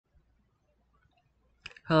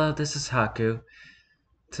Hello, this is Haku.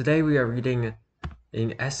 Today we are reading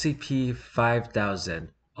in SCP-5000,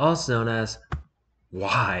 also known as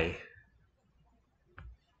Why.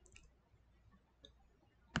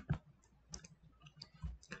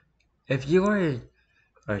 If you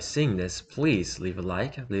are seeing this, please leave a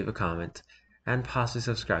like, leave a comment, and possibly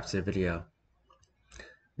subscribe to the video.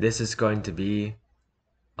 This is going to be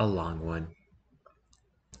a long one.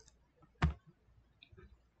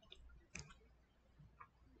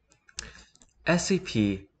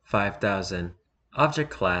 SCP-5000,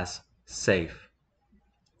 Object Class Safe.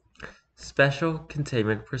 Special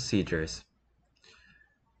Containment Procedures.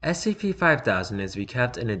 SCP-5000 is to be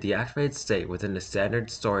kept in a deactivated state within the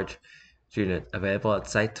standard storage unit available at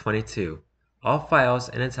Site-22. All files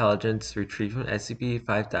and intelligence retrieved from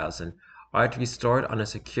SCP-5000 are to be stored on a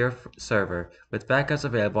secure server with backups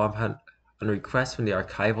available upon request from the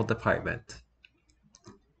Archival Department.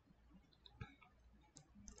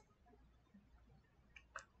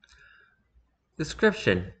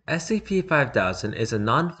 Description: SCP-5000 is a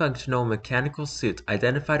non-functional mechanical suit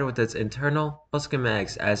identified with its internal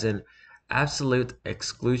schematics as an absolute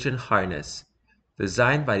exclusion harness,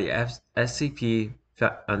 designed by the SCP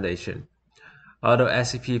Foundation. Although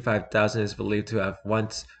SCP-5000 is believed to have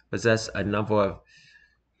once possessed a number of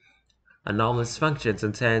anomalous functions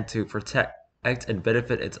intended to protect and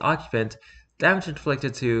benefit its occupant, damage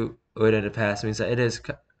inflicted to it in the past means that it is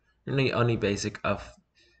currently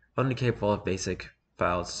only capable of basic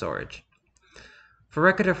file storage. For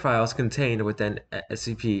record of files contained within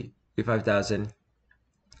SCP-5000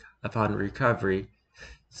 upon recovery,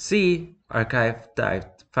 see Archive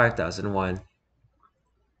 5001.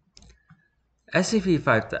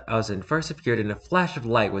 SCP-5000 first appeared in a flash of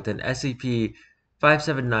light within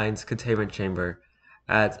SCP-579's containment chamber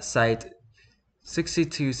at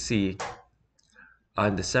Site-62C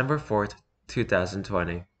on December 4,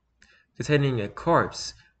 2020, containing a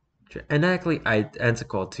corpse genetically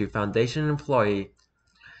identical to Foundation employee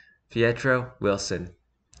Pietro Wilson.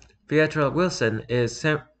 Pietro Wilson is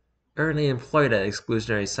currently employed at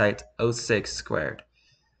Exclusionary Site 06 Squared.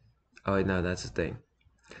 Oh wait, no, that's the thing.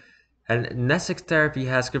 And Nesic Therapy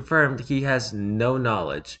has confirmed he has no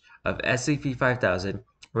knowledge of SCP-5000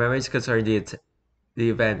 or memories concerning the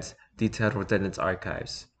events detailed within its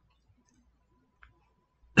archives.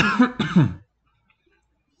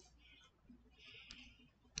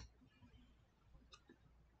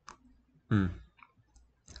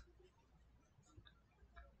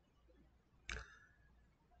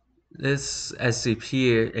 This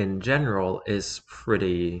SCP in general is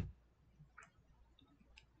pretty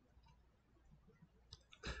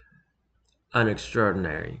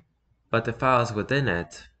unextraordinary, but the files within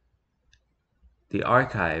it, the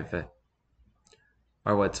archive,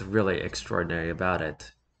 are what's really extraordinary about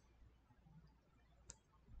it.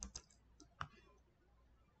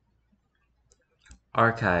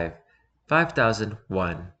 Archive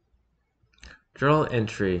 5001. Journal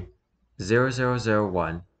entry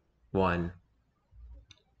 0001 1.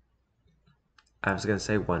 I'm just going to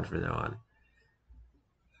say 1 from now on.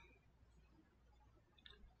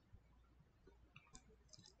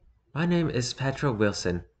 My name is Pietro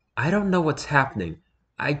Wilson. I don't know what's happening.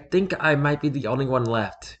 I think I might be the only one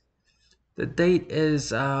left. The date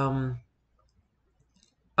is,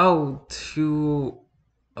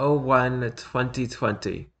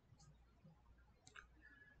 02/01/2020.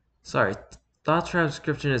 Sorry, thought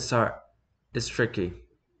transcription is tricky.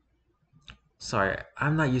 Sorry,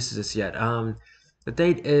 I'm not used to this yet. The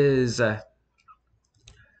date is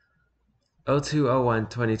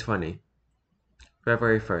 02/01/2020,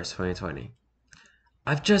 February 1st, 2020.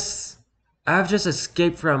 I've just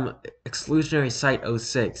escaped from Exclusionary Site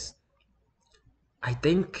 06.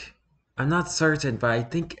 I'm not certain, but I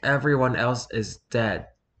think everyone else is dead.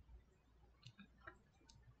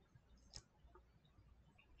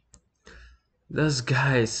 Those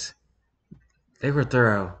guys, they were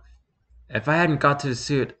thorough. If I hadn't got to the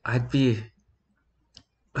suit, I'd be...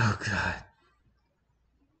 Oh god.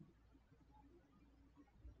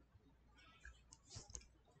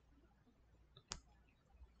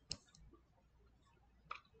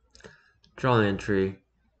 Journal entry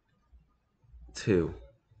 2.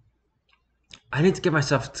 I need to get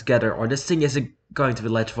myself together or this thing isn't going to be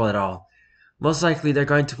legible at all. Most likely they're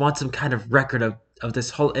going to want some kind of record of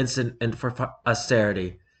this whole incident for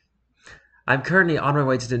posterity. I'm currently on my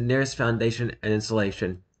way to the nearest Foundation and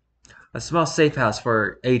installation. A small safe house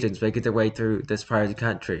for agents making their way through this part of the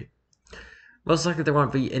country. Most likely there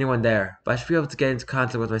won't be anyone there, but I should be able to get into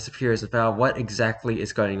contact with my superiors and find out what exactly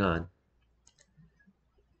is going on.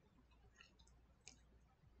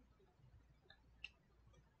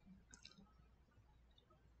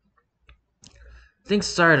 Things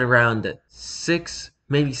started around 6,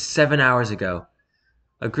 maybe 7 hours ago.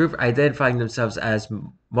 A group identifying themselves as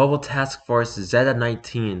Mobile Task Force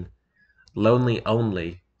Zeta-19, Lonely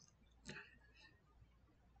Only.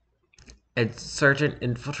 Insurgent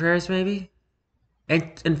infiltrators, maybe?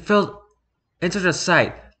 Entered the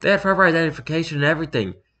site. They had proper identification and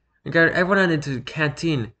everything. And got everyone into the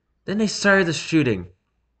canteen. Then they started the shooting.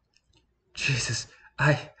 Jesus,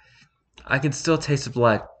 I can still taste the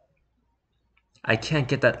blood. I can't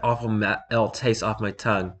get that awful ill taste off my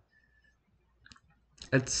tongue.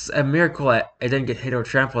 It's a miracle I didn't get hit or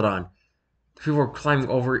trampled on. People were climbing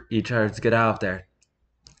over each other to get out of there.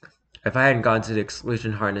 If I hadn't gone to the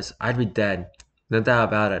exclusion harness, I'd be dead. No doubt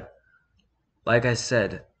about it. Like I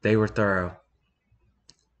said, they were thorough.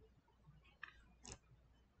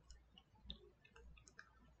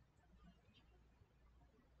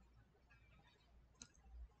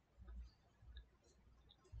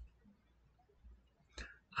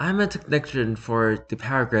 I'm a technician for the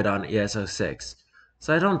power grid on ESO6,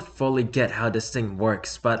 so I don't fully get how this thing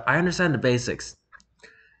works, but I understand the basics.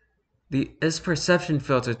 This perception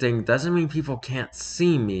filter thing doesn't mean people can't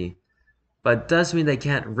see me, but it does mean they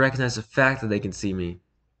can't recognize the fact that they can see me.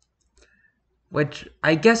 Which,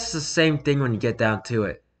 I guess is the same thing when you get down to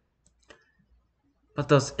it. But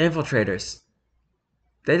those infiltrators,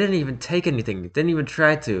 they didn't even take anything, didn't even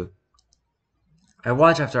try to. I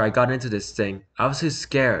watched after I got into this thing. I was too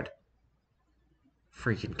scared.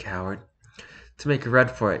 Freaking coward. To make a run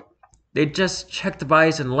for it. They just checked the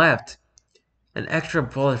bodies and left. An extra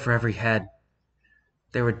bullet for every head.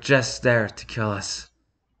 They were just there to kill us.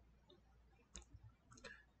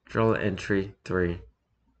 Journal entry 3.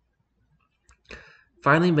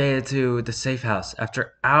 Finally made it to the safe house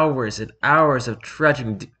after hours and hours of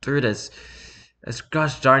trudging through this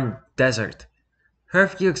gosh darn desert.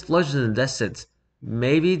 Heard a few explosions in the distance.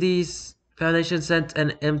 Maybe these Foundation sent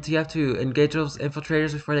an MTF to engage those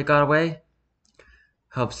infiltrators before they got away?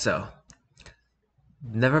 Hope so.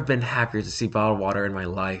 Never been happier to see bottled water in my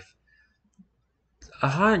life. A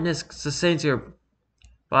harness sustains your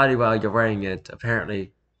body while you're wearing it,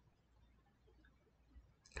 apparently.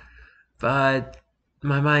 But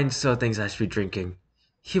my mind still thinks I should be drinking.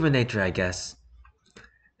 Human nature, I guess.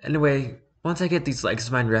 Anyway, once I get these legs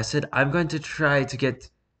of mine rested, I'm going to try to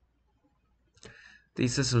get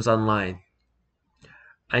these systems online.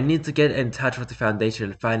 I need to get in touch with the Foundation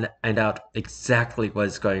and find out exactly what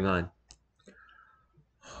is going on.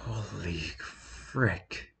 Holy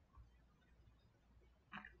frick.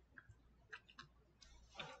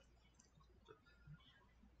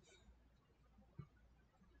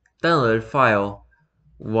 Download file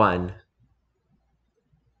 1.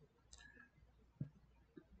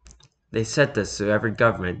 They sent this to every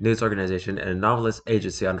government, news organization, and anomalous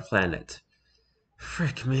agency on the planet.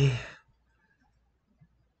 Frick me.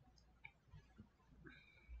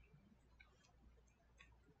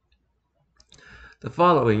 The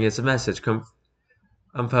following is a message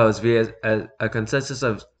composed via a consensus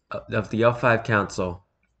of the L5 Council.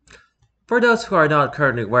 For those who are not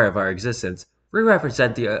currently aware of our existence, we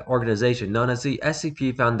represent the organization known as the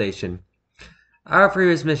SCP Foundation. Our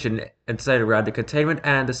previous mission centered around the containment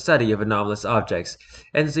and the study of anomalous objects,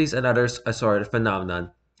 entities, and other assorted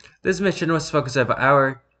phenomena. This mission was focused on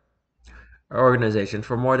our organization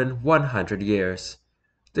for more than 100 years.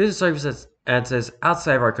 Due to circumstances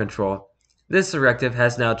outside of our control, this directive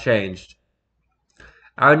has now changed.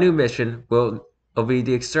 Our new mission will be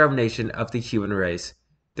the extermination of the human race.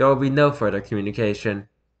 There will be no further communication.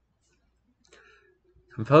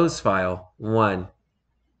 Compose file 1.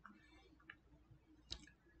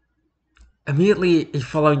 Immediately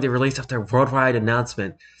following the release of their worldwide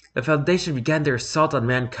announcement, the Foundation began their assault on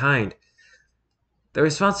mankind. The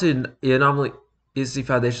response to the anomaly is the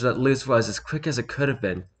Foundation let loose was as quick as it could have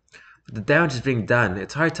been. But the damage is being done.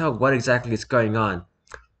 It's hard to tell what exactly is going on.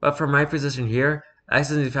 But from my position here,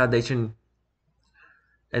 accessing the Foundation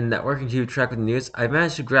and networking to keep track with the news, I've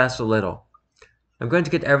managed to grasp a little. I'm going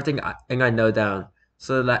to get everything I know down,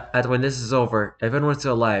 so that when this is over, if anyone's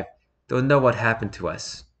still alive, they'll know what happened to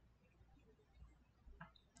us.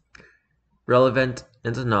 Relevant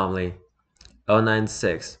and anomaly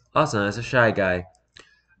 096, also known as a Shy Guy.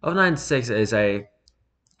 096 is an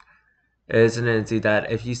entity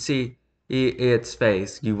that if you see its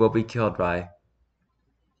face, you will be killed by.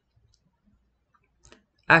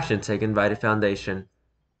 Action taken by the Foundation.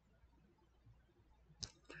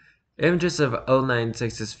 Images of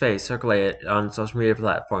 096's face circulated on social media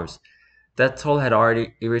platforms. That toll had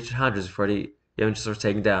already reached hundreds before the images were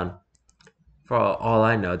taken down. For all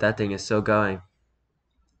I know, that thing is still going.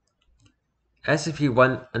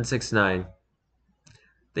 SCP-1169.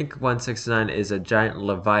 Think 169 is a giant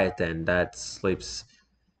leviathan that lives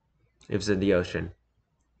in the ocean.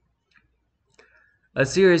 A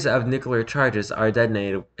series of nuclear charges are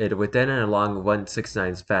detonated within and along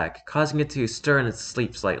 169's back, causing it to stir in its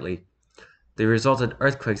sleep slightly. The resultant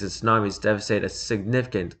earthquakes and tsunamis devastate a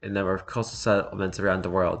significant number of coastal settlements around the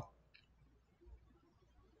world.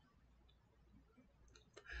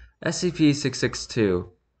 SCP-662.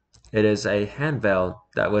 It is a handbell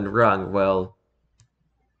that, when rung, will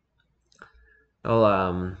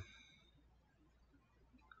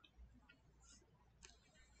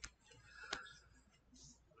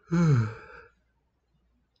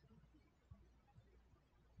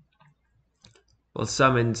will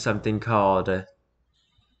summon something called a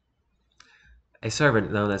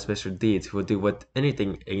servant known as Mr. Deeds, who will do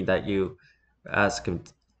anything that you ask him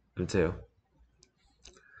to.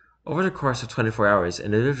 Over the course of 24 hours,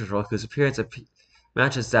 an individual whose appearance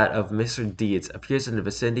matches that of Mr. Deeds appears in the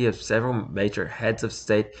vicinity of several major heads of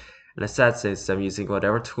state and assassinates them using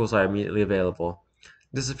whatever tools are immediately available,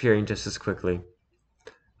 disappearing just as quickly.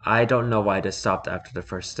 I don't know why this stopped after the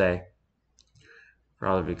first day.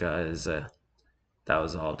 Probably because that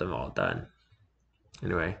was all of them all done.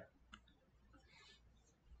 Anyway.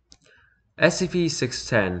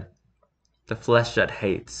 SCP-610, the flesh that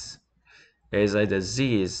hates, is a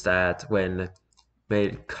disease that, when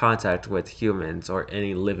made contact with humans or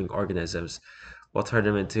any living organisms, will turn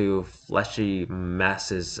them into fleshy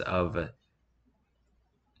masses of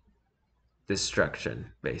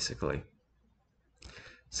destruction, basically.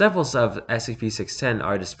 Samples of SCP-610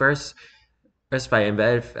 are dispersed by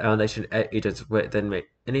embedded Foundation agents within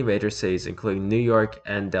any major cities, including New York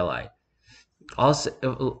and Delhi. All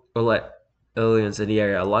aliens in the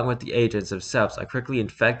area, along with the agents themselves, are quickly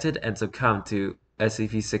infected and succumb to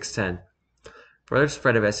SCP-610. Further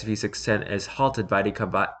spread of SCP-610 is halted by the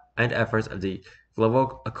combined efforts of the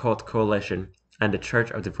Global Occult Coalition and the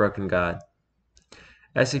Church of the Broken God.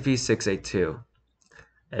 SCP-682,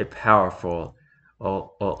 a powerful,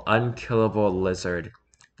 unkillable lizard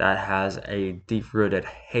that has a deep-rooted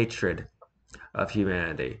hatred of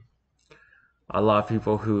humanity. A lot of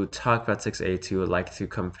people who talk about 682 like to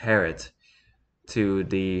compare it to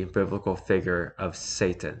the biblical figure of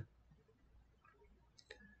Satan.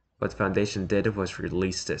 What the Foundation did was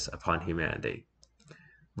release this upon humanity,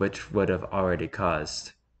 which would have already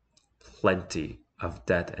caused plenty of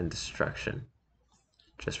death and destruction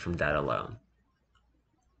just from that alone.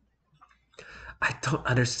 I don't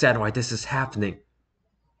understand why this is happening.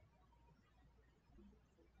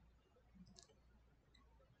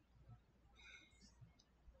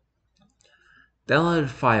 Downloaded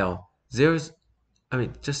file.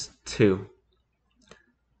 Just 2.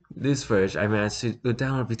 This footage I managed to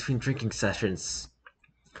download between drinking sessions.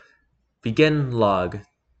 Begin log.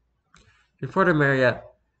 Reporter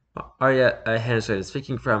Arya Henderson is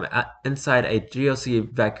speaking from inside a GOC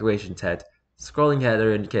evacuation tent. Scrolling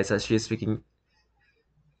header indicates that she is speaking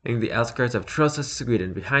in the outskirts of Tromsø,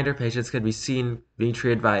 Sweden. Behind her, patients can be seen being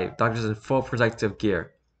treated by doctors in full protective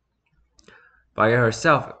gear. Arya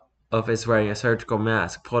herself is wearing a surgical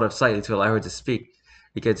mask, pulled up slightly to allow her to speak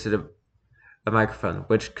against the microphone,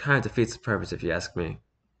 which kind of defeats the purpose if you ask me.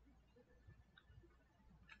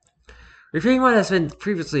 Repeating what has been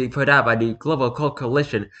previously put out by the Global Occult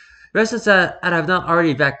Coalition, residents that have not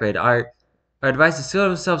already evacuated are advised to seal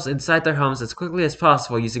themselves inside their homes as quickly as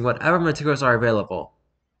possible using whatever materials are available.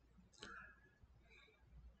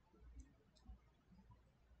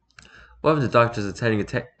 One of the doctors attending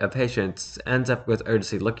a patient ends up with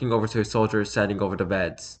urgency, looking over to a soldier standing over the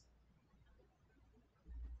beds.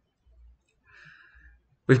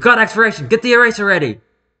 We've got expiration! Get the eraser ready!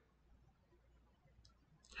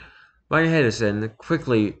 Maya Henderson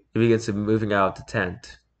quickly begins moving out of the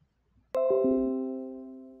tent.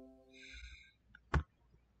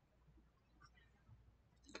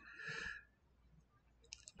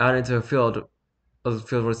 Out into a field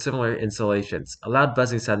with similar installations. A loud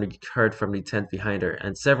buzzing sound can be heard from the tent behind her,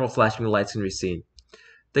 and several flashing lights can be seen.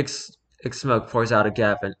 Thick smoke pours out a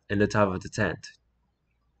gap in the top of the tent.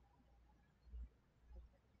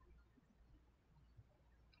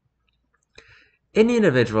 Any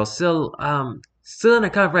individuals still in a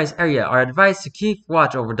compromised area are advised to keep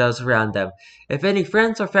watch over those around them. If any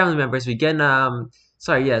friends or family members begin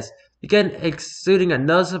exuding a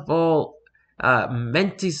noticeable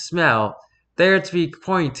minty smell, they are to be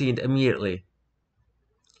quarantined immediately.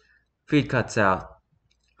 Feed cuts out.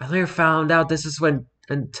 I later found out this is when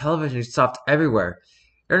television stopped everywhere.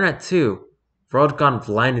 Internet too. World gone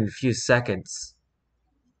blind in a few seconds.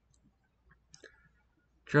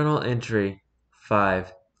 Journal entry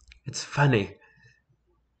 5. It's funny.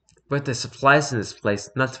 With the supplies in this place,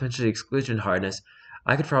 not to mention the exclusion harness,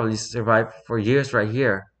 I could probably survive for years right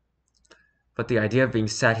here. But the idea of being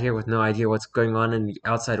sat here with no idea what's going on in the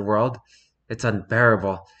outside world, it's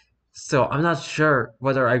unbearable. Still, I'm not sure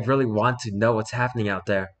whether I really want to know what's happening out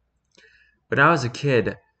there. When I was a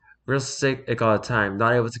kid, real sick all the time,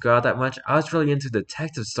 not able to go out that much, I was really into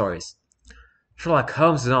detective stories. Sherlock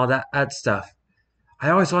Holmes and all that stuff.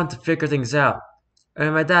 I always wanted to figure things out.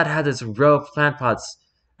 And my dad had this row of plant pots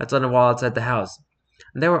that's on the wall outside the house.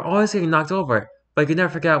 And they were always getting knocked over, but I could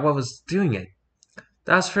never figure out what was doing it.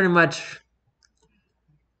 That was pretty much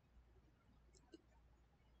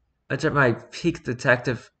at my peak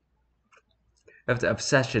detective of the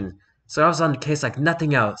obsession. So I was on the case like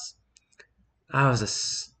nothing else. I was a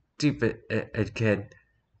stupid kid,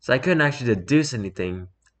 so I couldn't actually deduce anything.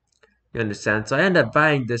 You understand? So I ended up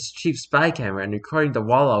buying this cheap spy camera and recording the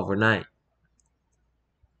wall overnight.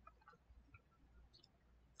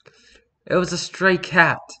 It was a stray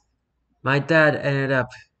cat. My dad ended up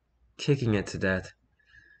kicking it to death.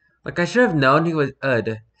 Like, I should have known he was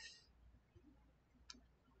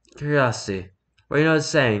curiosity. Well, you know the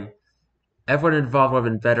saying, everyone involved would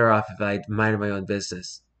have been better off if I'd minded my own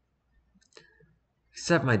business.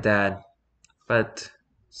 Except my dad. But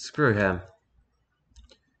screw him.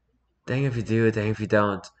 Dang if you do, dang if you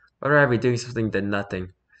don't. I'd rather be doing something than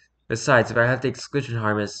nothing. Besides, if I have the exclusion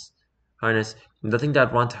harness, nothing that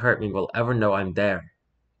would want to hurt me will ever know I'm there.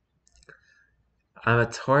 I'm a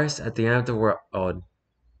tourist at the end of the world.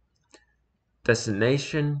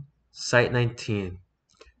 Destination, Site 19.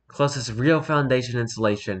 Closest real Foundation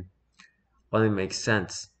installation. Only makes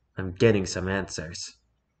sense. I'm getting some answers.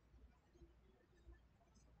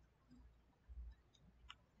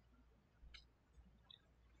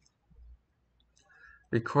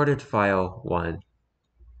 Recorded file 1.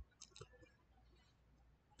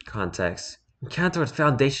 Context. Encounter with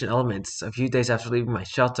Foundation elements a few days after leaving my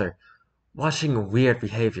shelter. Watching weird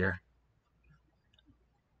behavior.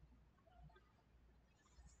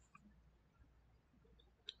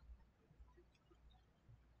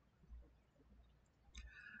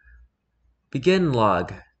 Begin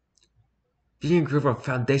log. Viewing a group of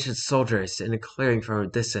Foundation soldiers in a clearing from a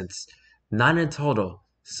distance. 9 in total,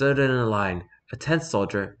 stood in a line. A 10th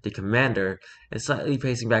soldier, the commander, is slightly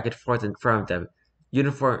pacing back and forth in front of them.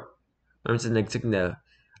 Uniforms and insignia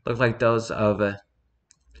look like those of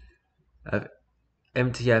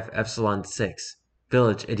MTF Epsilon 6.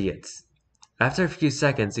 Village idiots. After a few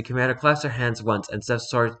seconds, the commander claps her hands once and steps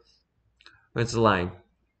towards the line.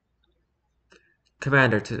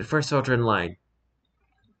 Commander, to the first soldier in line.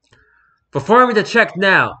 Performing the check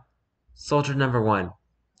now! Soldier number 1.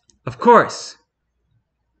 Of course!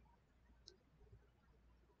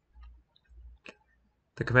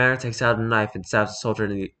 The commander takes out a knife and stabs the soldier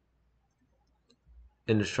in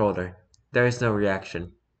the shoulder. There is no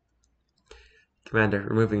reaction. Commander,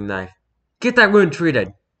 removing knife. Get that wound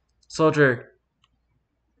treated! Soldier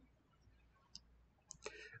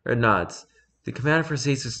nods. The commander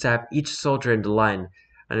proceeds to stab each soldier in the line,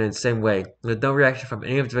 and in the same way, with no reaction from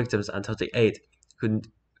any of the victims until the 8th, who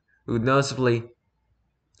noticeably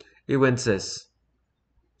winces.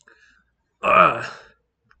 Ugh.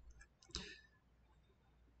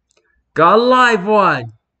 Got a live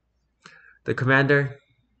one! The commander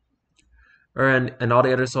and all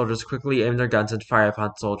the other soldiers quickly aim their guns and fire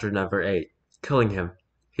upon soldier number 8, killing him.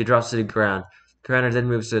 He drops to the ground. The commander then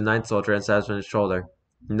moves to the 9th soldier and stabs him in the shoulder.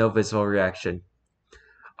 No visible reaction.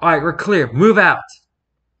 Alright, we're clear. Move out!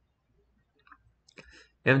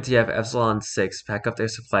 MTF Epsilon 6 pack up their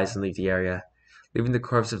supplies and leave the area, leaving the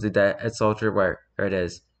corpse of the dead soldier where it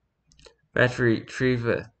is.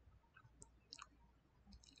 Retrieve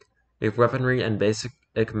weaponry and basic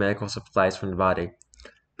medical supplies from the body.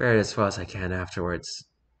 Bury it as well as I can afterwards.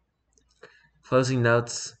 Closing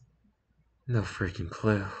notes. No freaking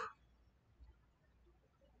clue.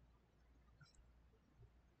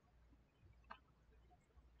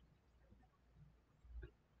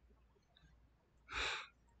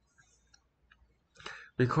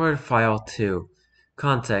 Record file 2.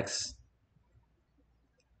 Context.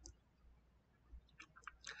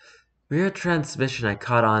 Weird transmission I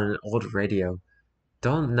caught on an old radio.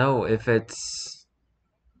 Don't know if it's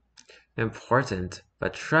important,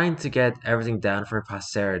 but trying to get everything down for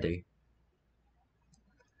posterity.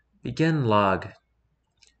 Begin log.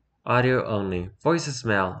 Audio only. Voices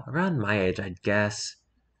male. Around my age, I'd guess.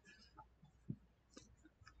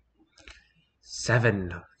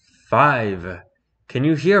 7, 5. Can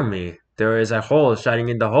you hear me? There is a hole shining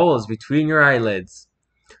in the holes between your eyelids.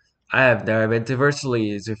 I have never been to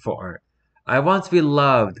Versailles before. I want to be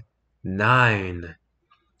loved. 9.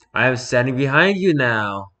 I am standing behind you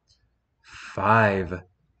now. 5.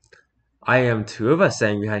 I am two of us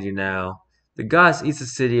standing behind you now. The gods eats the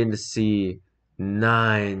city and the sea.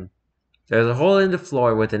 9. There's a hole in the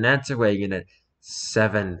floor with an answer waiting in it.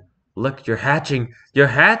 7. Look, you're hatching! You're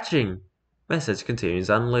hatching! Message continues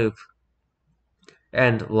on loop.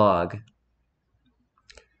 End log.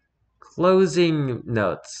 Closing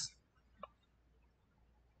notes.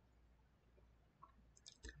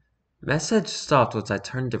 Message stopped once I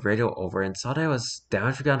turned the radio over and saw that it was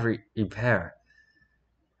damaged beyond repair.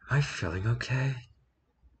 Am I feeling okay?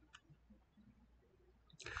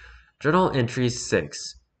 Journal entry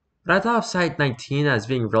 6. When I thought of Site 19 as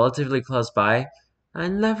being relatively close by, I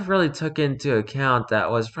never really took into account that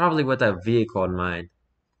was probably with a vehicle in mind.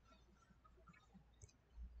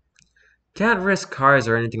 Can't risk cars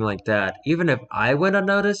or anything like that. Even if I went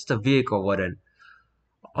unnoticed, the vehicle wouldn't.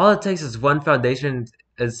 All it takes is one Foundation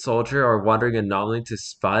soldier or wandering anomaly to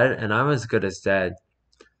spot it, and I'm as good as dead.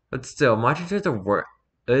 But still, marching through the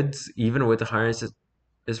woods, even with the harness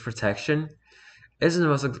as protection, isn't the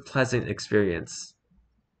most pleasant experience.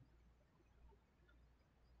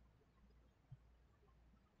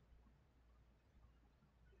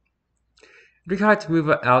 It'd be hard to move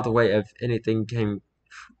out of the way if anything came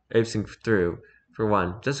racing through, for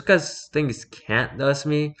one. Just because things can't notice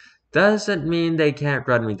me doesn't mean they can't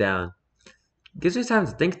run me down. Gives me time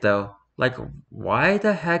to think though. Like, why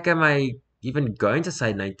the heck am I even going to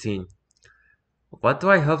Site 19? What do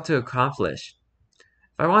I hope to accomplish?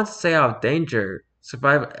 If I want to stay out of danger,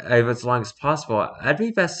 survive as long as possible, I'd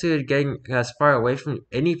be best suited getting as far away from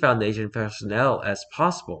any Foundation personnel as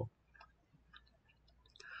possible.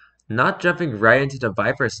 Not jumping right into the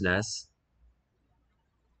Viper's nest.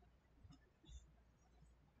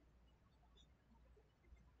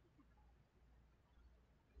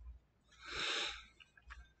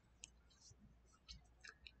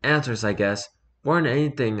 Answers, I guess. More than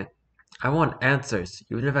anything, I want answers,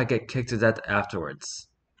 even if I get kicked to death afterwards.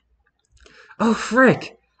 Oh,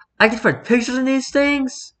 frick! I can find pictures in these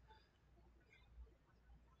things?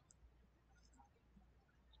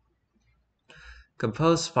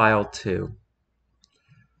 Compose file 2.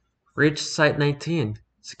 Reached Site 19.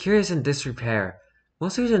 Security is in disrepair.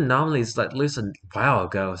 Most of the anomalies let loose a while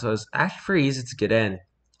ago, so it's actually pretty easy to get in.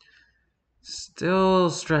 Still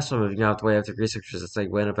stressful moving out the way of the researchers as they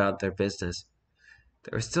went about their business. They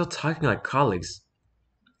were still talking like colleagues,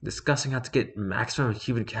 discussing how to get maximum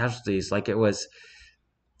human casualties like it was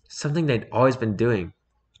something they'd always been doing.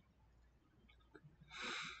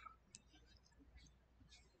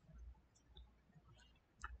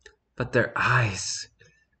 But their eyes.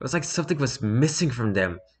 It was like something was missing from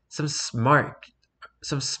them. Some spark,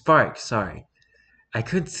 sorry. I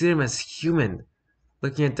couldn't see them as human.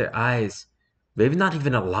 Looking at their eyes. Maybe not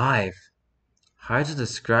even alive. Hard to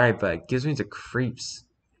describe, but it gives me the creeps.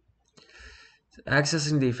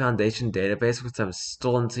 Accessing the Foundation database with some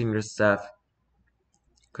stolen senior staff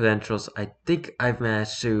credentials, I think I've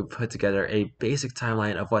managed to put together a basic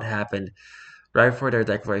timeline of what happened right before their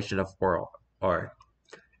declaration of war. Or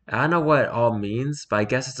I don't know what it all means, but I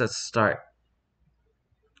guess it's a start.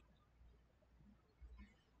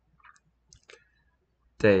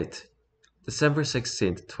 Date December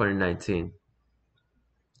 16th, 2019.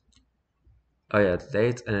 Oh yeah,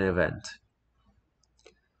 date and an event.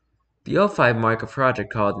 The O5 marked a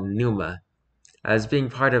project called Numa as being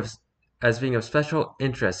of special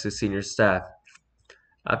interest to senior staff.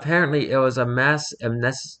 Apparently, it was a mass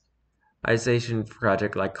amnesticization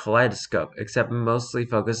project like Kaleidoscope, except mostly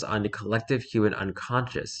focused on the collective human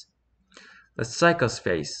unconscious. The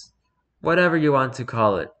psychospace, whatever you want to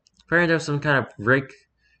call it. Apparently, there was some kind of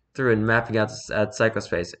breakthrough in mapping out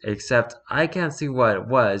psychospace, except I can't see what it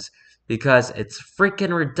was because it's freaking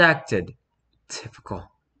redacted.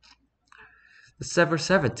 Typical. December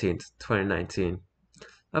 17th, 2019.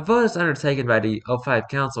 A vote is undertaken by the O5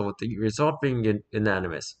 Council with the result being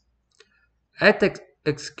unanimous.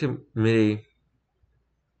 Ethics Committee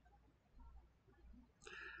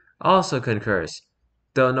also concurs.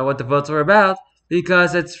 Don't know what the votes were about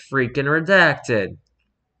because it's freaking redacted.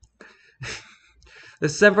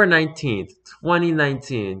 December 19th,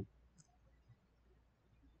 2019.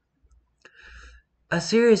 A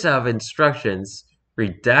series of instructions,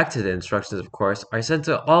 redacted instructions of course, are sent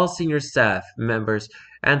to all senior staff members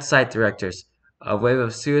and site directors. A wave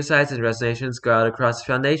of suicides and resignations go out across the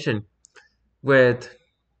Foundation, with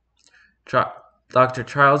Dr.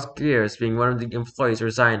 Charles Gears being one of the employees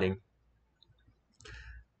resigning.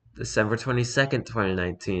 December 22nd,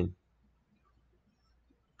 2019.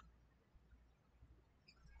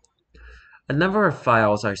 A number of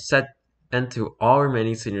files are sent into all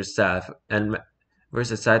remaining senior staff and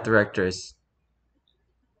versus site directors.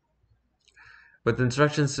 with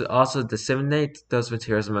instructions to also disseminate those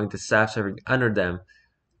materials among the staff serving under them.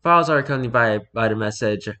 Files are accompanied by the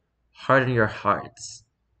message, "Harden your hearts."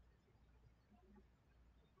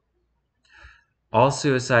 All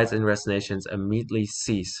suicides and resignations immediately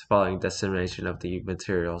cease following dissemination of the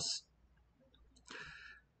materials.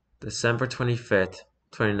 December 25th,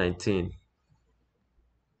 2019.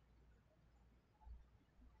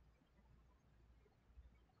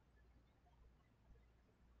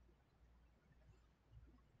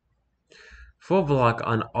 Full block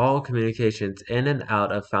on all communications in and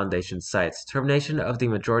out of Foundation sites. Termination of the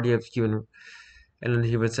majority of human and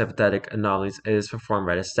human sympathetic anomalies is performed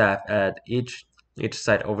by the staff at each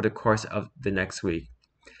site over the course of the next week.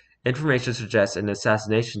 Information suggests an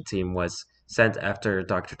assassination team was sent after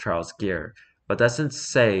Dr. Charles Gear, but doesn't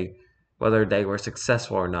say whether they were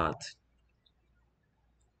successful or not.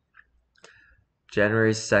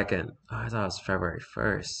 January 2nd. Oh, I thought it was February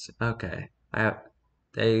 1st. Okay.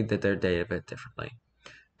 They did their date a bit differently.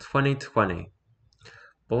 2020.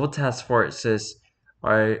 Mobile task forces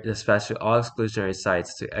are dispatched to all exclusionary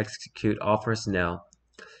sites to execute all personnel.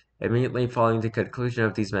 Immediately following the conclusion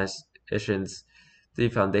of these missions, the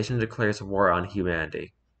Foundation declares war on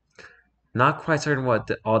humanity. Not quite certain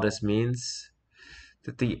what all this means.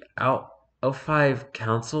 Did the L5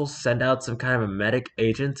 Council send out some kind of a medic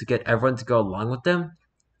agent to get everyone to go along with them?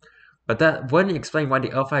 But that wouldn't explain why the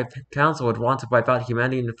L5 Council would want to wipe out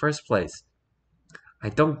humanity in the first place. I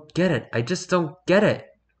don't get it. I just don't get it.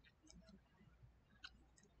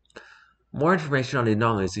 More information on the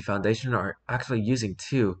anomalies the Foundation are actually using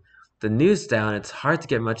too. The news down, it's hard to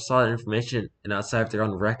get much solid information outside of their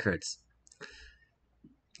own records.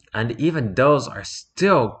 And even those are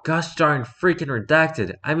still gosh darn freaking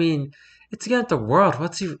redacted. I mean, it's the end of the world.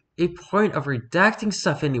 What's the point of redacting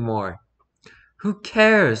stuff anymore? Who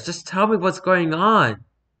cares? Just tell me what's going on.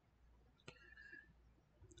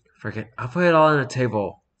 Forget, I'll put it all on a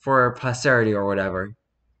table for posterity or whatever.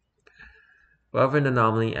 Woven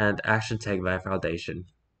anomaly and action taken by Foundation.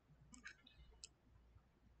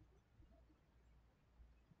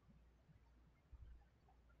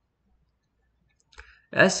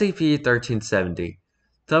 SCP-1370.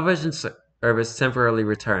 Television service temporarily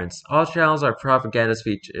returns. All channels are propaganda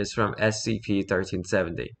speeches from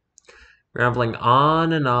SCP-1370. Rambling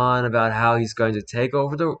on and on about how he's going to take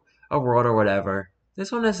over a world or whatever.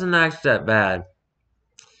 This one isn't actually that bad.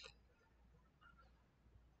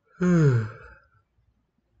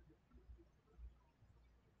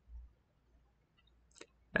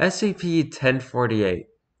 SCP-1048.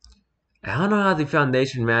 I don't know how the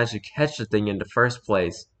Foundation managed to catch the thing in the first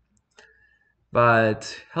place,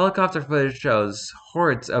 but helicopter footage shows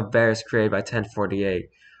hordes of bears created by 1048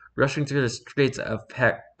 rushing through the streets of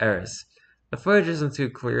Paris. The footage isn't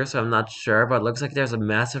too clear, so I'm not sure, but it looks like there's a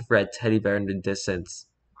massive red teddy bear in the distance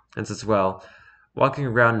as well, walking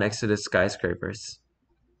around next to the skyscrapers.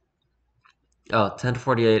 Oh,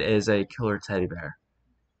 1048 is a killer teddy bear.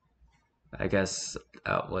 I guess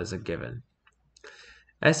that was a given.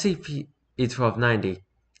 SCP-1290.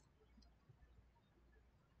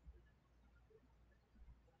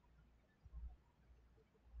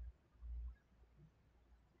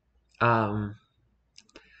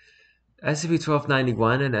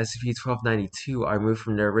 SCP-1291 and SCP-1292 are moved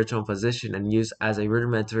from their original position and used as a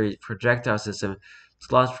rudimentary projectile system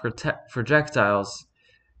to launch projectiles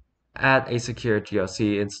at a secure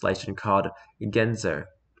GOC installation called Genzer.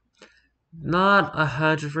 Not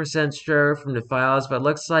 100% sure from the files, but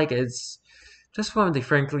looks like it's just one of the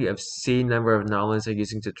frankly obscene number of anomalies they're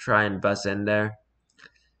using to try and bust in there.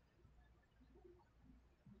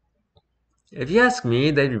 If you ask me,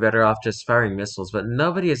 they'd be better off just firing missiles, but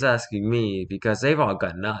nobody is asking me because they've all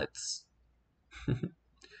got nuts.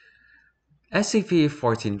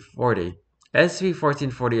 SCP-1440.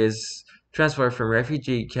 SCP-1440 is transported from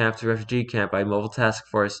refugee camp to refugee camp by Mobile Task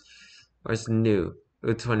Force New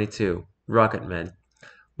U-22 Rocketmen,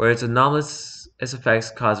 where its anomalous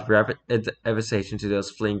effects cause rapid devastation to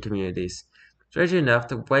those fleeing communities. Strangely enough,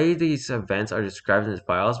 the way these events are described in the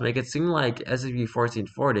files make it seem like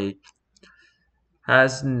SCP-1440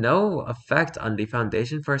 has no effect on the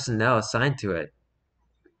Foundation personnel assigned to it.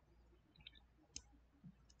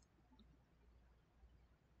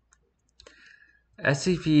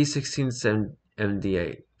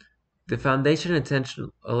 SCP-1678. The Foundation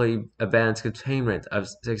intentionally abandons containment of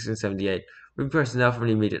 1678, removing personnel from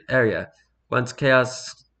the immediate area. Once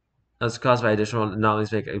chaos is caused by additional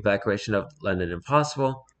anomalies make evacuation of London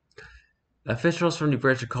impossible, officials from the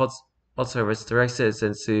British Occult Service direct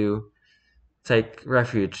citizens to take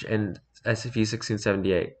refuge in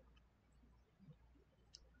SCP-1678.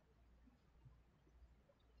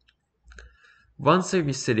 Once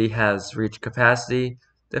a city has reached capacity,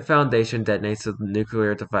 the Foundation detonates a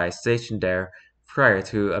nuclear device stationed there prior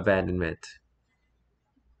to abandonment.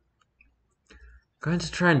 Going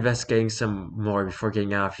to try investigating some more before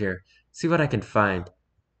getting out of here. See what I can find.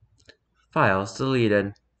 Files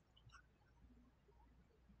deleted.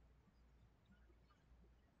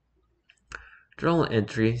 Journal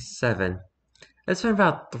entry 7. It's been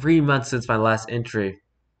about 3 months since my last entry.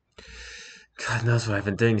 God knows what I've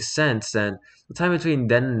been doing since, and the time between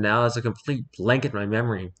then and now is a complete blank in my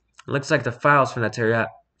memory. It looks like the files from that period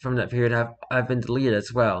have been deleted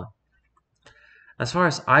as well. As far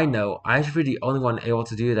as I know, I should be the only one able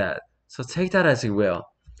to do that, so take that as you will.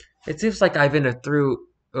 It seems like I've been through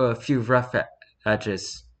a few rough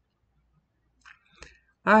edges.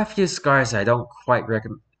 I have a few scars I don't quite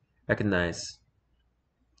recognize,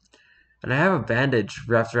 and I have a bandage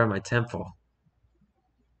wrapped around my temple.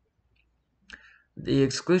 The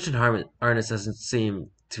exclusion harness doesn't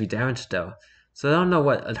seem to be damaged though, so I don't know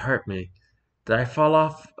what had hurt me. Did I fall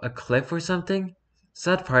off a cliff or something?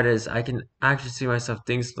 Sad part is, I can actually see myself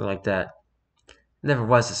doing something like that. Never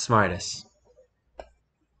was the smartest.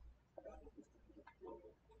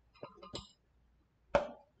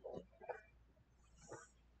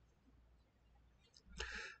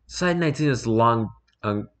 Site 19 is long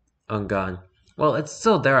un- ungone. Well, it's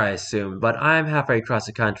still there, I assume, but I'm halfway across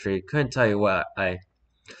the country. Couldn't tell you what I.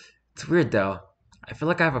 It's weird though. I feel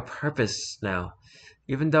like I have a purpose now,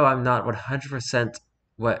 even though I'm not 100%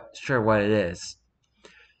 sure what it is.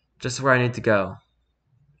 Just where I need to go.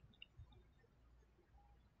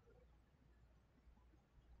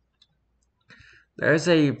 There's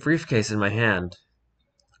a briefcase in my hand.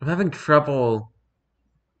 I'm having trouble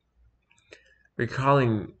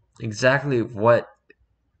recalling exactly what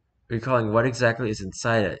recalling what exactly is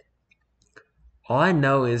inside it. All I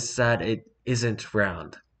know is that it isn't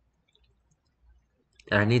round.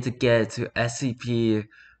 And I need to get it to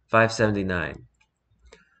SCP-579.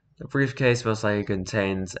 The briefcase most likely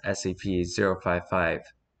contains SCP-055,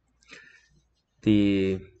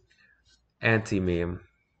 the anti-meme.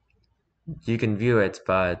 You can view it,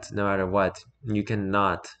 but no matter what, you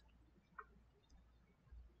cannot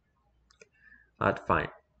not find.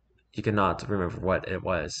 You cannot remember what it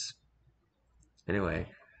was. Anyway,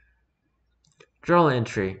 journal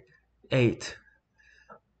entry 8.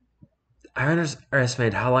 I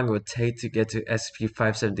underestimated how long it would take to get to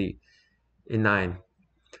SCP-579.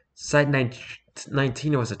 Site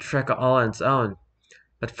 19 was a trek all on its own,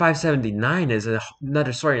 but 579 is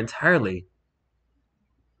another story entirely.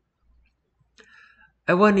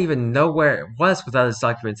 I wouldn't even know where it was without this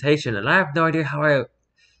documentation, and I have no idea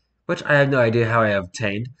which I have no idea how I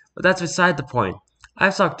obtained, but that's beside the point.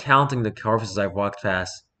 I've stopped counting the corpses I've walked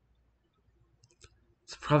past.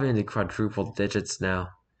 It's probably in the quadruple digits now.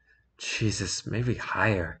 Jesus, maybe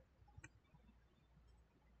higher.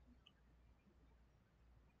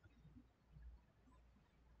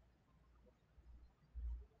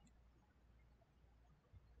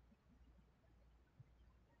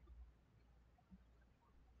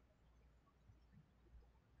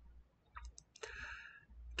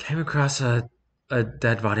 Came across a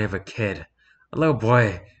dead body of a kid, a little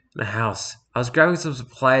boy, in a house. I was grabbing some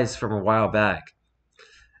supplies from a while back.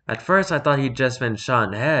 At first, I thought he'd just been shot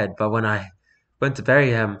in the head, but when I went to bury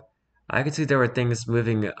him, I could see there were things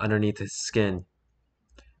moving underneath his skin.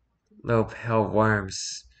 Little pale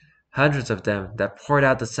worms. Hundreds of them that poured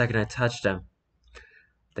out the second I touched them.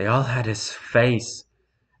 They all had his face.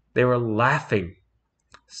 They were laughing.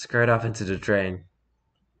 Scurried off into the drain.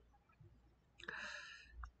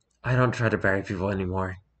 I don't try to bury people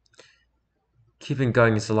anymore. Keeping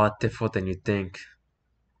going is a lot difficult than you think.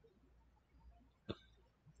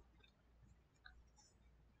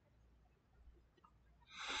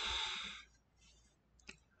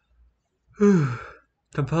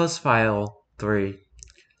 Compose file 3.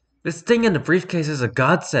 This thing in the briefcase is a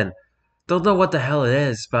godsend. Don't know what the hell it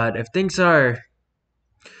is, but if things are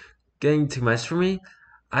getting too much for me,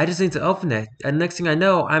 I just need to open it. And next thing I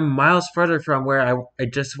know, I'm miles further from where I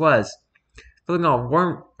just was. Feeling all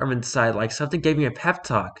warm inside like something gave me a pep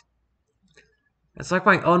talk. It's like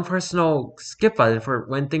my own personal skip button for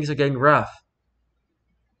when things are getting rough.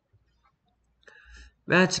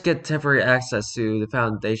 Managed to get temporary access to the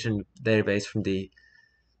Foundation database from the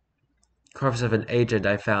corpse of an agent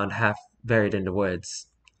I found half buried in the woods.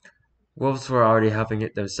 Wolves were already helping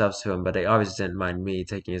it themselves to him, but they obviously didn't mind me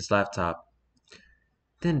taking his laptop.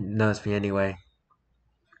 Didn't notice me anyway.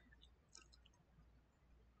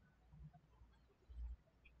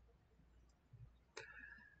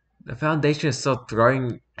 The Foundation is still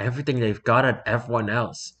throwing everything they've got at everyone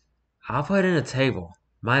else. I'll put in a table.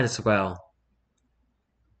 Might as well.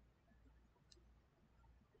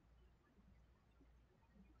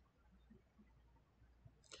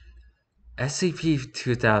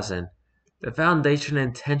 SCP-2000. The Foundation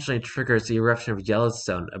intentionally triggers the eruption of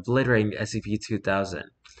Yellowstone, obliterating SCP-2000,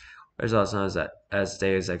 which is also known as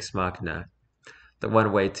Deus Ex Machina, the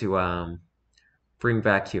one way to bring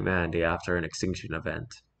back humanity after an extinction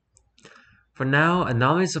event. For now,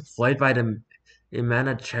 anomalies deployed by the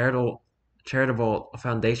Imana Charitable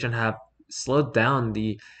Foundation have slowed down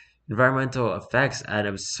the environmental effects at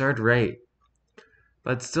an absurd rate,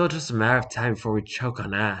 but it's still just a matter of time before we choke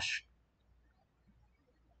on ash.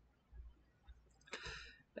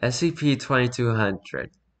 SCP-2200.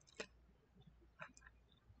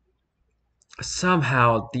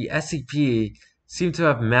 Somehow, the SCP seem to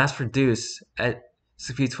have mass-produced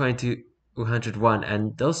SCP-2201,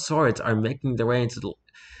 and those swords are making their way into the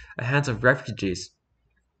hands of refugees.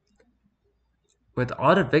 With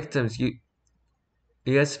all the victims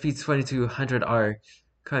SCP-2200 are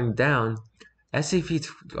coming down,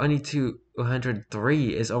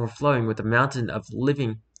 SCP-2203 is overflowing with a mountain of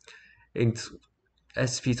living in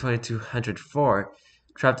SCP-2204,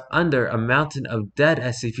 trapped under a mountain of dead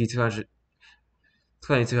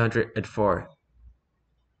SCP-2204.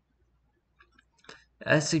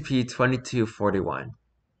 SCP-2241.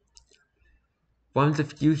 One of the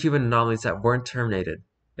few human anomalies that weren't terminated.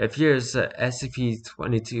 It appears that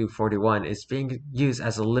SCP-2241 is being used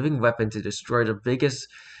as a living weapon to destroy the biggest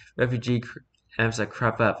refugee camps that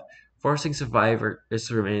crop up, forcing survivors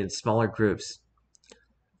to remain in smaller groups.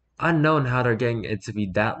 Unknown how they're getting it to be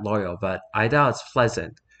that loyal, but I doubt it's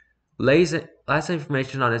pleasant. Last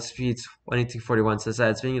information on SCP-2241 says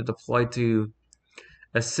that it's being deployed to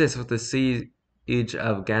assist with the siege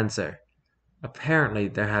of Ganser. Apparently,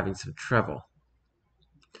 they're having some trouble.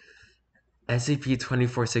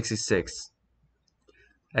 SCP-2466.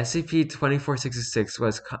 SCP-2466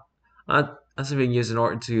 was also being used in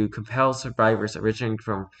order to compel survivors originating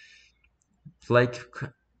from Lake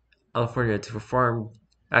California to perform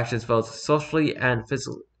actions both socially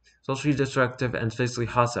destructive and physically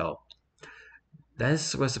hostile.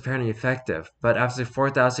 This was apparently effective, but after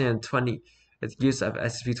 4020 its use of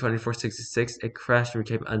SCP-2466, it crashed and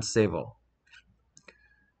became unstable.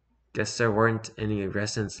 Guess there weren't any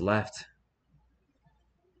residents left.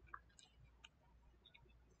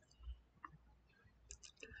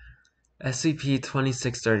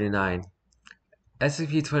 SCP-2639.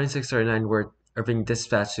 SCP-2639 are being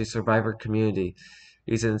dispatched to survivor community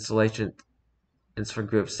using installations for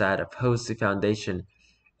groups that oppose the Foundation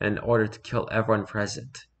in order to kill everyone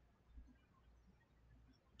present.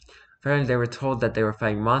 Apparently, they were told that they were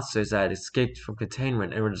fighting monsters that had escaped from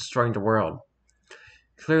containment and were destroying the world.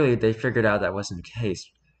 Clearly, they figured out that wasn't the case,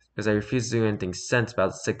 because they refused to do anything since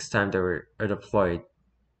about the 6th time they were deployed.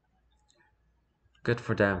 Good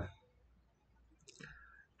for them.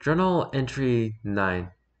 Journal Entry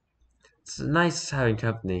 9. It's nice having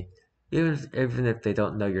company, even if they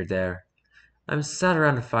don't know you're there. I'm sat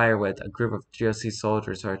around a fire with a group of GOC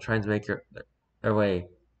soldiers who are trying to make their way.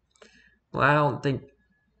 Well, I don't think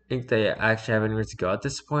they actually have anywhere to go at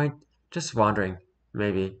this point. Just wandering,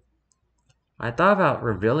 maybe. I thought about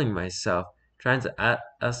revealing myself, trying to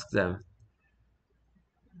ask them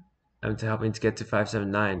to help me to get to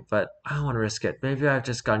 579, but I don't want to risk it. Maybe I've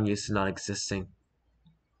just gotten used to not existing.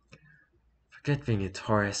 Forget being a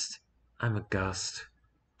tourist. I'm a ghost.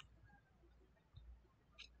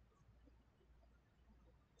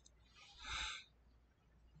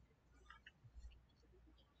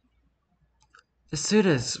 The suit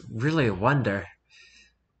is really a wonder.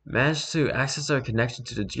 Managed to access our connection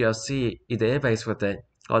to the GLC database with it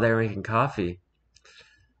while they were making coffee.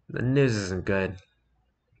 The news isn't good.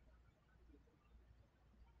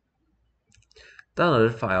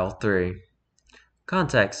 Downloaded File 3.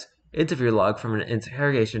 Context: interview log from an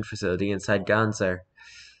interrogation facility inside Ganser.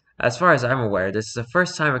 As far as I'm aware, this is the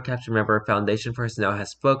first time a captured member of Foundation personnel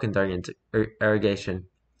has spoken during interrogation.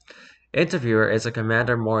 Interviewer is a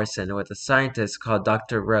Commander Morrison, with a scientist called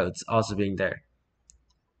Dr. Rhodes also being there.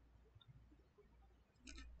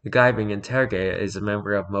 The guy being interrogated is a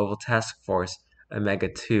member of Mobile Task Force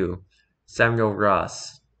Omega-2, Samuel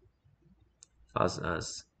Ross.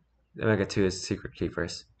 Omega-2 is Secret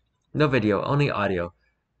Keepers. No video, only audio.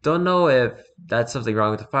 Don't know if that's something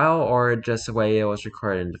wrong with the file or just the way it was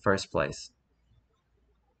recorded in the first place.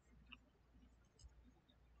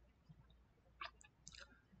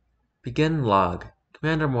 Begin log.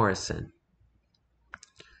 Commander Morrison.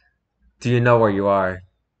 Do you know where you are?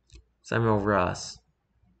 Samuel Ross.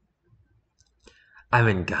 I'm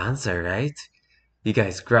in Ganser, right? You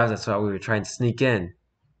guys grabbed us while we were trying to sneak in.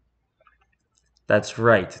 That's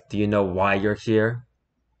right. Do you know why you're here?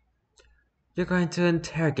 You're going to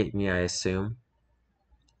interrogate me, I assume.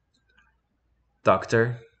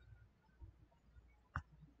 Doctor?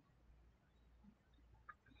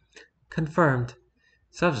 Confirmed.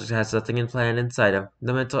 Subject has nothing implanted inside him,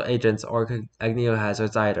 no mental agents or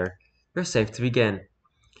agnio either. You're safe to begin.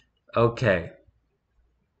 Okay.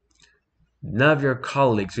 None of your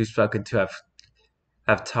colleagues we've spoken to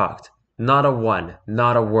have talked. Not a one,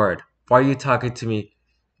 not a word. Why are you talking to me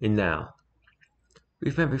now?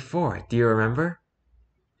 We've met before, do you remember?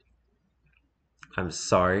 I'm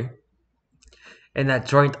sorry. In that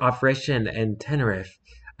joint operation in Tenerife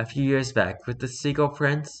a few years back with the Seagull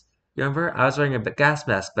Prince. Remember? I was wearing a gas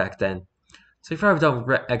mask back then, so you probably don't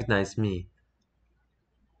recognize me.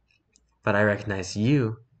 But I recognize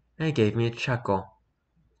you, and it gave me a chuckle.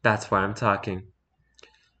 That's why I'm talking.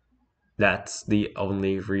 That's the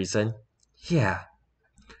only reason? Yeah.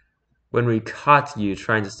 When we caught you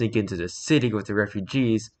trying to sneak into the city with the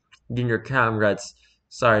refugees, you and your comrades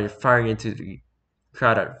started firing into the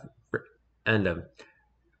crowd at random.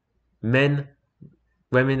 Men,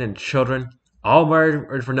 women, and children, all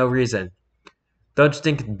murdered for no reason. Don't you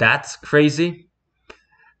think that's crazy?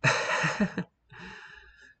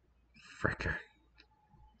 Fricker.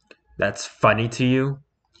 That's funny to you?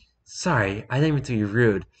 Sorry, I didn't mean to be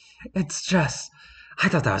rude. It's just, I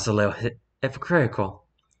thought that was a little hypocritical.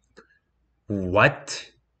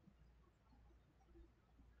 What?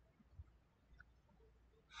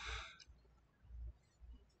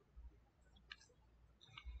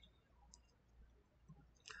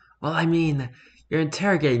 Well, I mean, you're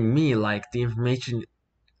interrogating me like the information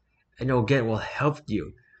and you'll get will help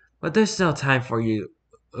you. But there's no time for you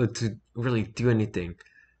to really do anything.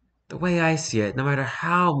 The way I see it, no matter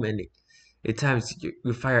how many times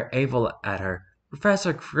you fire Abel at her,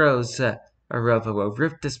 Professor Crow's Arova will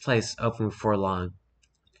rip this place open before long.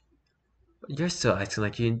 But you're still acting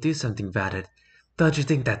like you can do something about it. Don't you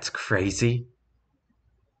think that's crazy?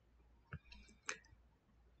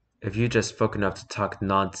 If you just spoke enough to talk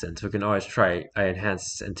nonsense, we can always try an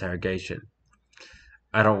enhanced interrogation.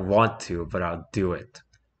 I don't want to, but I'll do it.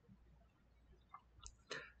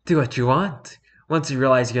 Do what you want. Once you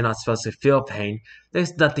realize you're not supposed to feel pain,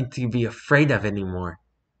 there's nothing to be afraid of anymore.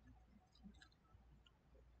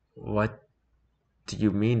 What do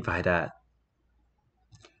you mean by that?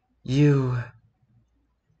 You.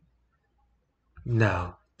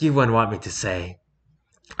 No, you wouldn't want me to say.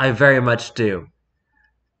 I very much do.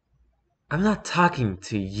 I'm not talking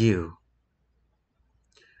to you.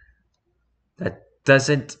 That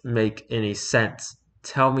doesn't make any sense.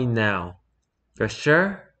 Tell me now. You're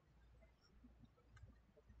sure?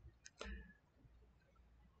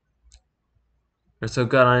 You're so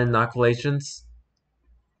good on inoculations?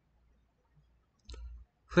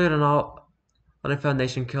 Cleared on all other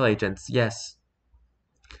Foundation kill agents, yes.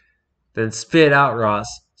 Then spit it out, Ross.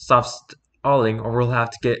 Stop stalling, or we'll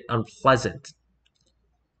have to get unpleasant.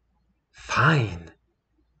 Fine.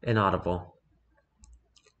 Inaudible.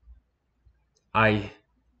 I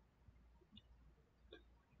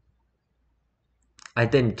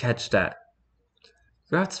didn't catch that.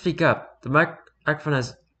 You have to speak up. The microphone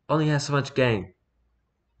only has so much gain.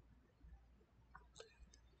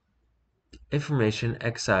 Information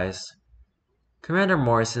excised. Commander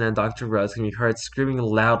Morrison and Dr. Rose can be heard screaming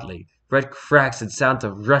loudly. Red cracks and sounds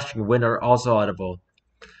of rushing wind are also audible.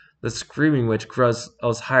 The screaming, which grows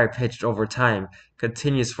higher pitched over time,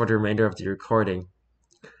 continues for the remainder of the recording.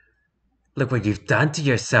 Look what you've done to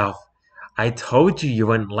yourself. I told you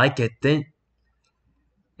wouldn't like it, didn't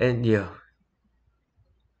you?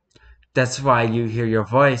 That's why you hear your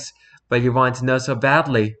voice, but you want to know so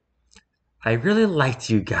badly. I really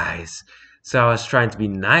liked you guys, so I was trying to be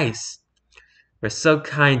nice. We're so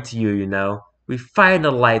kind to you, you know. We fight in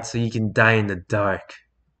the light so you can die in the dark.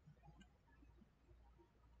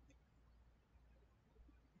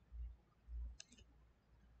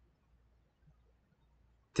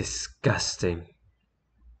 Disgusting.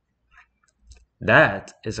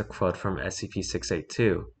 That is a quote from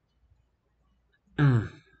SCP-682.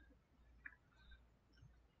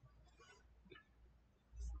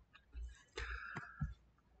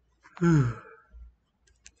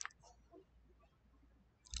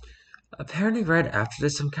 Apparently, right after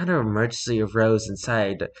this, some kind of emergency arose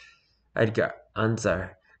inside Edgar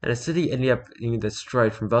Unzar, and the city ended up being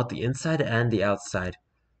destroyed from both the inside and the outside.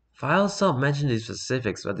 Files don't mention these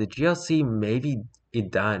specifics, but the GLC may be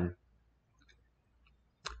done.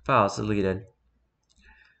 Files deleted.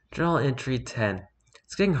 Journal entry 10.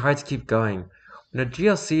 It's getting hard to keep going. When the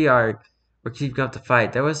GLC were keeping up the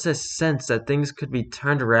fight, there was this sense that things could be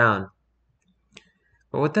turned around.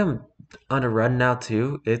 But with them on the run now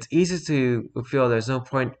too, it's easy to feel there's no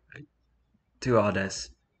point to all this.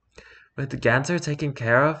 With the Ganser taken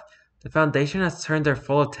care of, the Foundation has turned their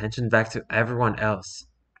full attention back to everyone else.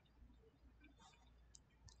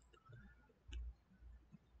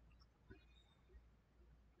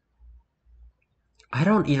 I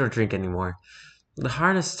don't eat or drink anymore. The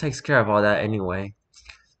harness takes care of all that anyway.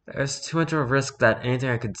 There's too much of a risk that anything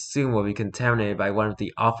I consume will be contaminated by one of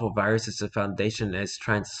the awful viruses the Foundation is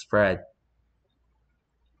trying to spread.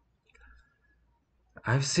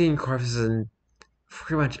 I've seen corpses in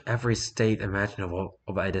pretty much every state imaginable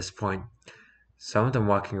by this point. Some of them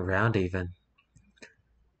walking around even.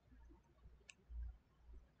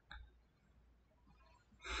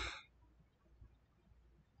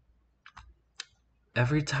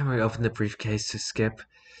 Every time I open the briefcase to skip,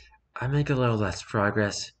 I make a little less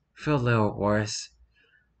progress, feel a little worse.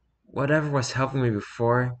 Whatever was helping me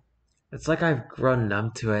before, it's like I've grown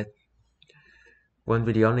numb to it. Wouldn't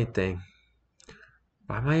be the only thing.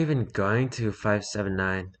 Why am I even going to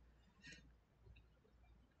 579?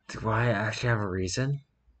 Do I actually have a reason?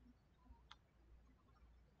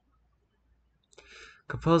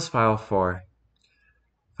 Compose file 4.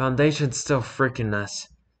 Foundation's still freaking us.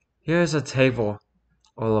 Here's a table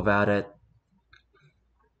all about it.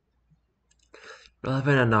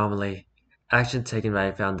 Relevant anomaly. Action taken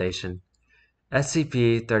by Foundation.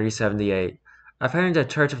 SCP-3078. Apparently the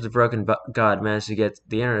Church of the Broken God managed to get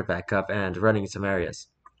the internet back up and running in some areas.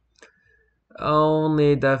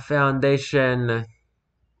 Only the Foundation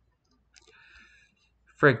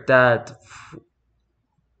freaked that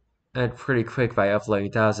and pretty quick by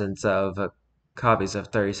uploading thousands of copies of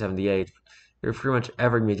 3078 through pretty much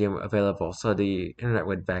every medium available, so the internet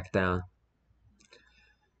went back down.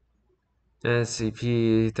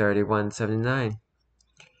 SCP-3179.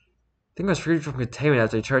 Thing was freed from containment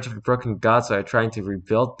after the Church of the Broken God started trying to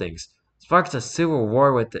rebuild things. Sparks a civil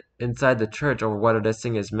war inside the church over whether this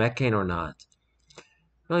thing is mechane or not.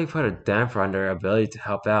 Really put a damper on their ability to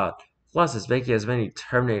help out. Plus, it's making as many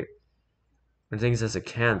Terminator things as it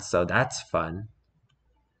can, so that's fun.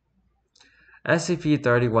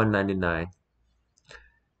 SCP-3199.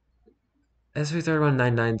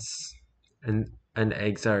 SCP-3199's and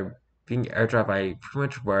eggs are being airdropped by pretty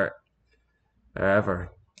much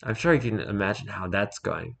wherever. I'm sure you can imagine how that's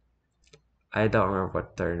going. I don't remember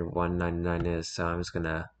what 3199 is, so I'm just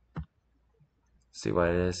gonna see what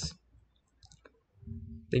it is. I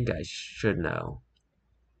think I should know,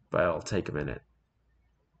 but it'll take a minute.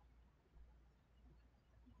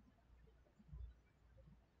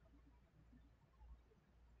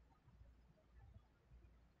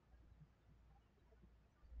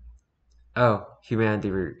 Oh, humanity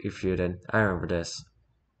refuted. I remember this.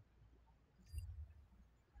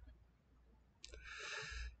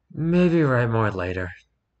 Maybe write more later.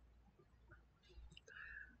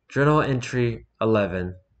 Journal entry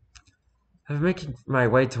 11. I'm making my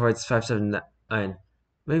way towards 579.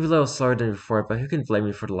 Maybe a little slower than before, but who can blame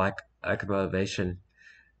me for the lack of motivation?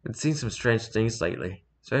 Been seeing some strange things lately.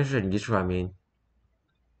 Stranger than usual, I mean.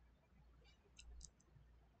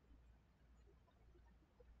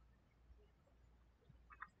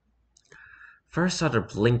 First are the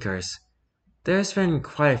blinkers. There's been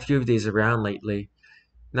quite a few of these around lately.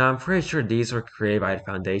 Now I'm pretty sure these were created by the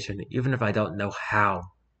Foundation, even if I don't know how.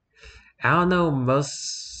 I don't know,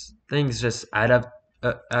 most things just add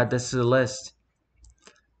this to the list.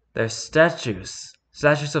 There's statues.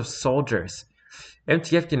 Statues of soldiers.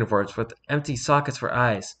 MTF uniforms with empty sockets for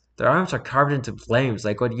eyes. Their arms are carved into flames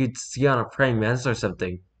like what you'd see on a praying mantis or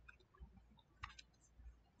something.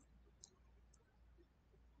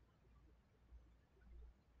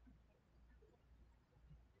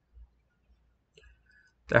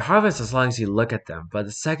 They're harmless as long as you look at them, but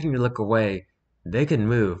the second you look away, they can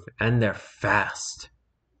move, and they're fast.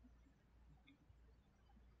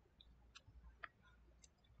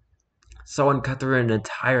 Someone cut through an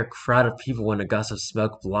entire crowd of people when a gust of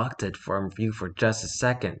smoke blocked it from view for just a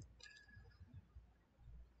second.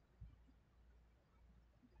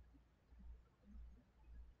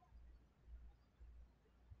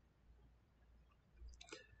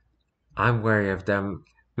 I'm wary of them.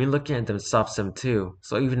 Me looking at them stops them too,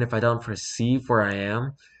 so even if I don't perceive where I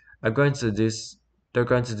am, I'm going to deduce they're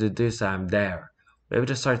going to deduce I'm there. Maybe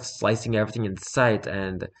just start slicing everything in sight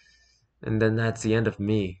and then that's the end of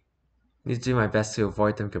me. Need to do my best to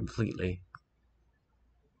avoid them completely.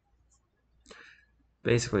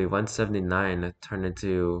 Basically 179 turned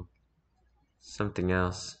into something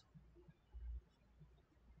else.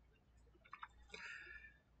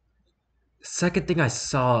 Second thing I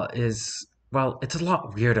saw is, well, it's a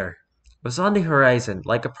lot weirder. It was on the horizon,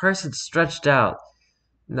 like a person stretched out.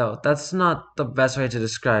 No, that's not the best way to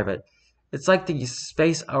describe it. It's like the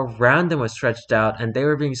space around them was stretched out and they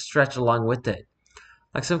were being stretched along with it.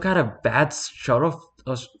 Like some kind of bad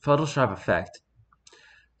Photoshop effect.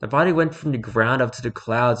 The body went from the ground up to the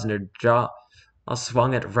clouds and their jaw all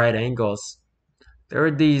swung at right angles. There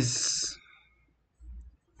were these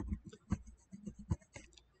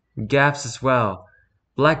Gaps as well.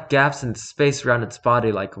 Black gaps in space around its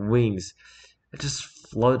body like wings. It just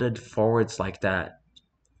floated forwards like that.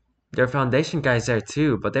 There were Foundation guys there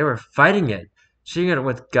too, but they were fighting it, shooting it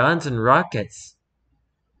with guns and rockets.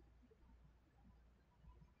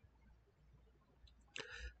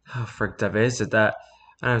 How fricked up is it that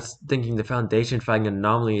I was thinking the Foundation fighting an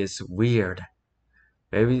anomaly is weird.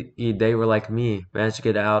 Maybe they were like me, managed to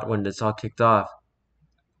get out when this all kicked off.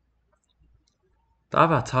 Thought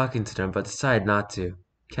about talking to them, but decided not to.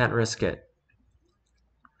 Can't risk it.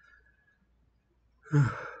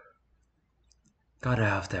 Got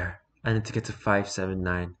out of there. I need to get to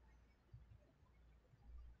 579.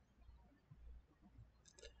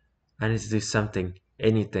 I need to do something.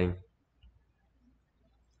 Anything.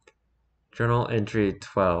 Journal entry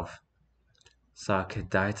 12. Saw a kid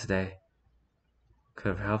die today.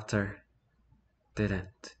 Could have helped her.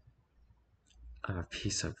 Didn't. I'm a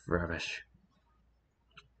piece of rubbish.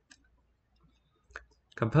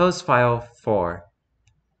 Compose file 4.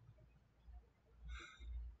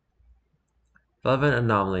 Relevant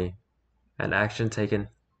anomaly. And action taken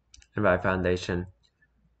by Foundation.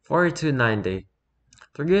 4290.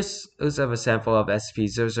 Through use of a sample of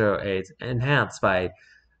SCP-008 enhanced by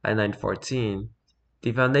I-914,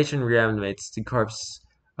 the Foundation reanimates the corpse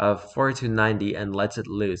of 4290 and lets it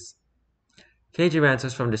loose. KG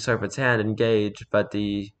answers from the serpent's hand engage, but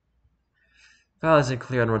the file isn't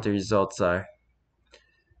clear on what the results are.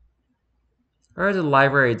 Or the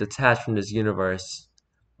library detached from this universe.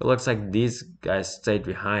 It looks like these guys stayed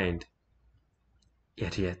behind.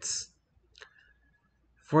 Idiots.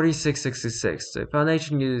 4666. The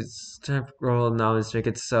Foundation used temporal anomalies to make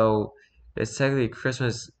it so it's technically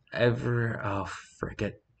Christmas ever. Oh, frick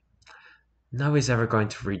it. Nobody's ever going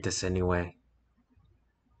to read this anyway.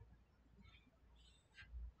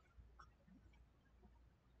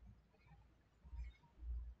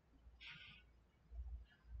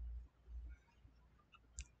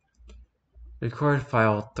 Record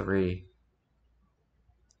file 3.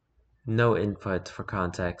 No input for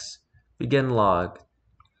context. Begin log.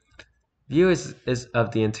 View is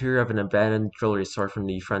of the interior of an abandoned jewelry store from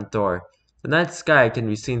the front door. The night sky can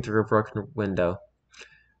be seen through a broken window.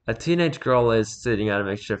 A teenage girl is sitting at a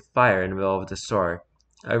makeshift fire in the middle of the store.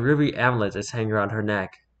 A ruby amulet is hanging around her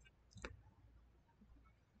neck.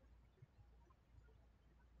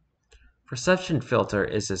 Perception filter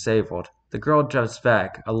is disabled. The girl jumps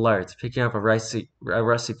back, alert, picking up a rusty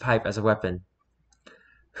pipe as a weapon.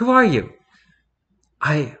 Who are you?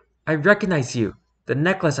 I recognize you. The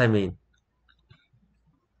necklace, I mean.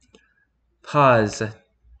 Pause.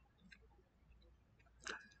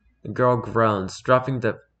 The girl groans, dropping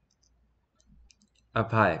a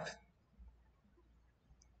pipe.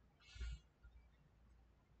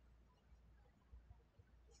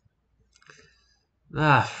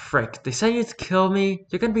 Ah, frick. They sent you to kill me?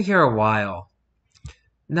 You're gonna be here a while.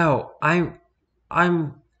 No, I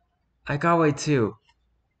got away too.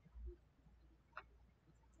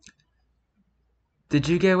 Did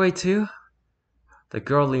you get away too? The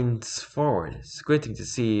girl leans forward, squinting to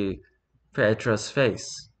see Pietro's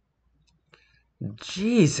face.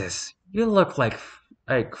 Jesus, you look like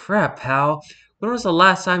crap, pal. When was the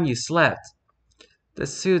last time you slept? The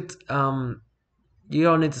suit, you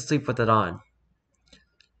don't need to sleep with it on.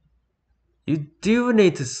 You do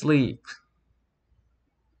need to sleep.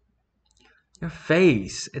 Your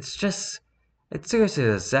face, it's seriously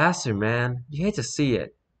a disaster, man. You hate to see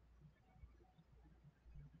it.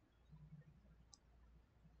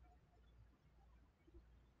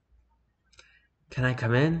 Can I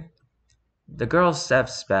come in? The girl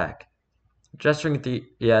steps back, gesturing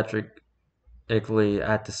theatrically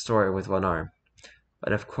at the store with one arm.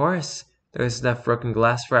 But of course, there's enough broken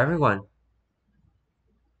glass for everyone.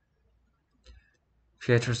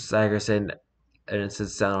 Pietro staggers in and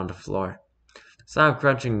sits down on the floor. The sound of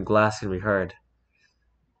crunching glass can be heard.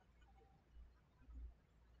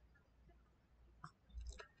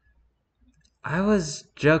 I was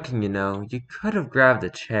joking, you know. You could have grabbed a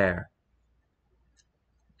chair.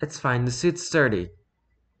 It's fine, the suit's sturdy.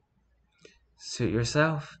 Suit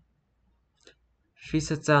yourself? She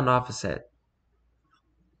sits down opposite.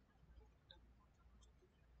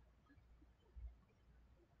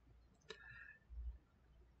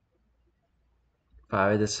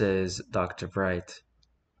 By this is Dr. Bright.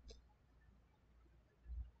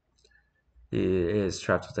 He is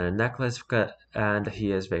trapped within a necklace, and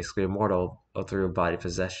he is basically immortal through body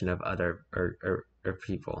possession of other or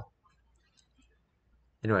people.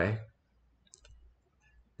 Anyway,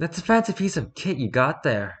 that's a fancy piece of kit you got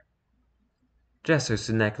there. Gestures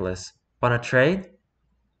to necklace. Wanna trade?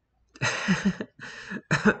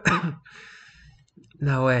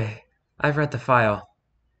 No way. I've read the file.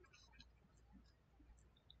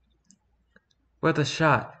 Worth a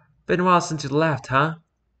shot. Been a while since you left, huh?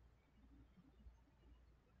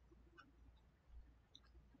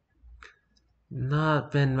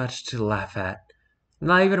 Not been much to laugh at.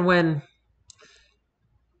 Not even when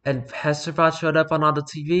Ed Hesterbot showed up on all the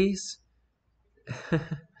TVs?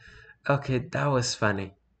 Okay, that was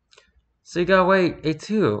funny. So you got away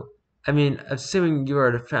A2. I mean, assuming you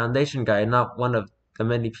are the Foundation guy, not one of the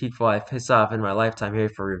many people I've pissed off in my lifetime here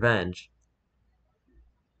for revenge.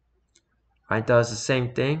 Aren't those the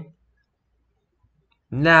same thing?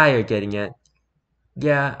 Now you're getting it.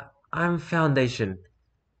 Yeah, I'm Foundation.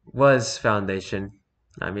 Was Foundation.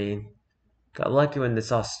 I mean, got lucky when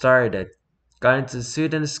this all started. Got into the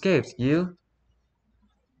suit and escaped. You?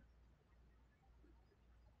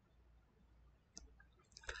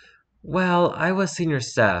 Well, I was senior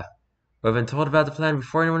staff. I've been told about the plan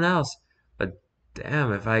before anyone else. But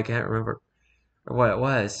damn if I can't remember what it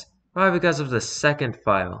was. Probably because of the second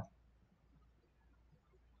file.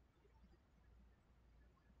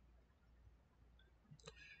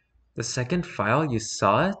 The second file? You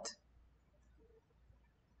saw it?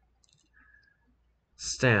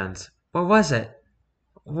 Stands. What was it?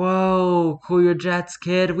 Whoa, cool your jets,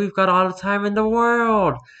 kid. We've got all the time in the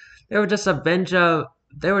world. They were just a bunch of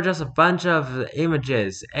they were just a bunch of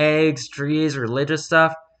images, eggs, trees, religious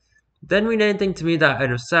stuff. Didn't mean anything to me that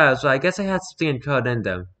I said, so I guess I had something encoded in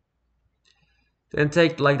them. Didn't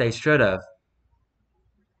take like they should have.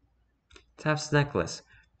 Taps necklace.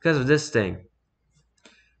 Because of this thing.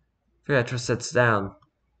 Pietro sits down.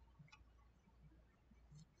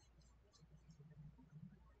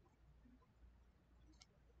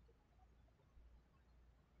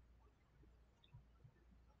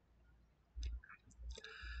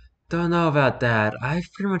 Don't know about that. I've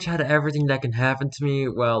pretty much had everything that can happen to me,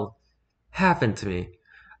 well, happen to me.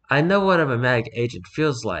 I know what a magnetic agent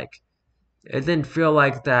feels like. It didn't feel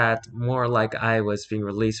like that, more like I was being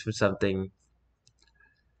released from something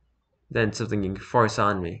than something you can force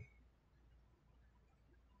on me.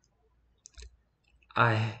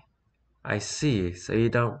 I I see, so you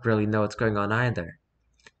don't really know what's going on either.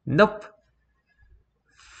 Nope.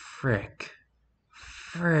 Frick.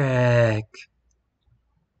 Frick.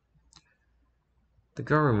 The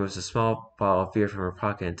girl removes a small bottle of beer from her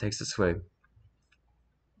pocket and takes a swig.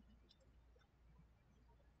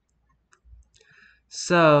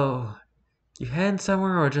 So, you heading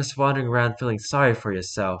somewhere or just wandering around feeling sorry for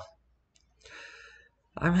yourself?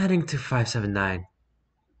 I'm heading to 579.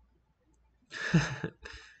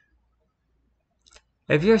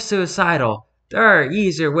 If you're suicidal, there are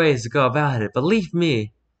easier ways to go about it, believe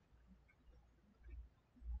me.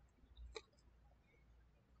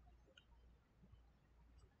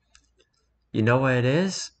 You know what it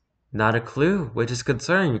is? Not a clue, which is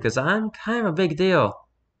concerning because I'm kind of a big deal.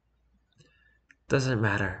 Doesn't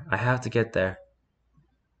matter, I have to get there.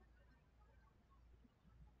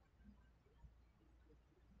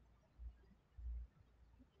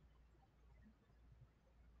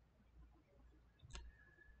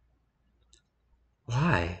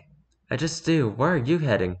 Why? I just do. Where are you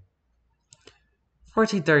heading?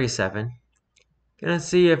 1437. Gonna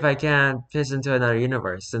see if I can piss into another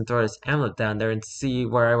universe and throw this amulet down there and see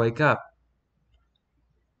where I wake up.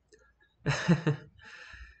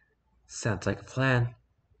 Sounds like a plan.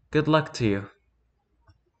 Good luck to you.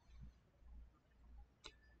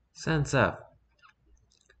 Sense up.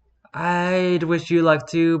 I'd wish you luck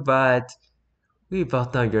too, but we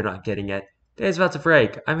both know you're not getting it. Day's about to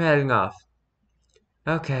break. I'm heading off.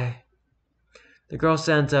 Okay. The girl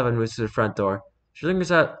stands up and moves to the front door. She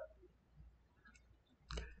lingers out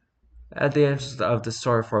at the entrance of the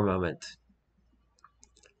store for a moment.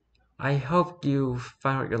 I hope you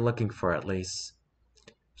find what you're looking for at least.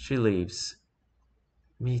 She leaves.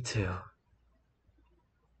 Me too.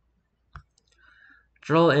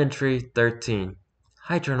 Journal entry 13.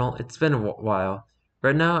 Hi Journal, it's been a while.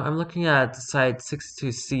 Right now I'm looking at site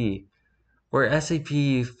 62C, where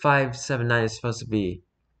SCP-579 is supposed to be.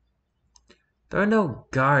 There are no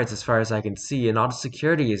guards as far as I can see, and all the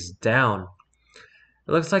security is down.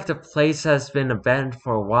 It looks like the place has been abandoned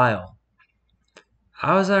for a while.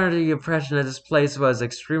 I was under the impression that this place was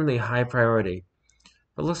extremely high priority,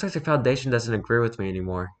 but it looks like the Foundation doesn't agree with me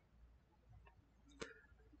anymore.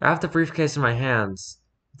 I have the briefcase in my hands.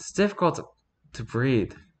 It's difficult to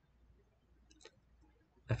breathe.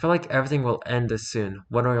 I feel like everything will end this soon,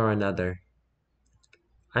 one way or another.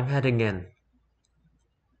 I'm heading in.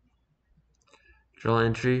 Journal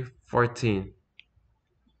entry 14.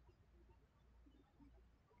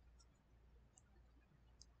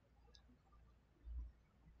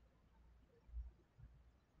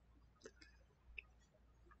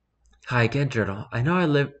 Hi again, Journal. I know I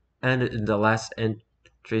live ended in the last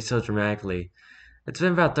entry so dramatically. It's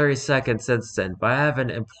been about 30 seconds since then, but I have an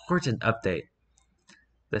important update.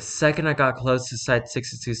 The second I got close to Site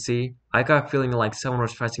 62C, I got feeling like someone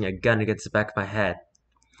was pressing a gun against the back of my head.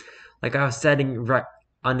 Like I was standing right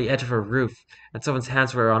on the edge of a roof, and someone's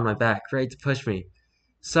hands were on my back, ready to push me.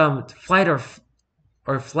 Some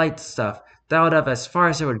or flight stuff, dialed up as far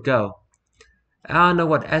as it would go. I don't know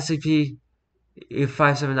what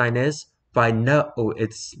SCP-579 is, but I know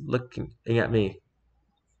it's looking at me.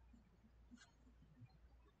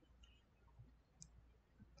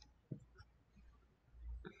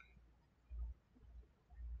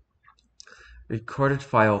 Recorded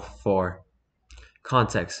file 4.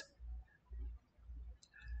 Context.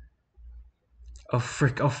 Oh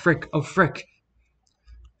frick, oh frick, oh frick.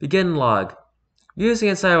 Begin log. Using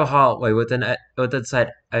inside a hallway within site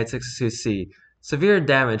I-62C. Severe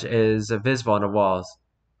damage is visible on the walls,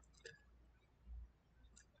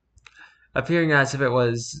 appearing as if it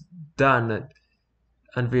was done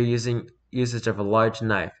under usage of a large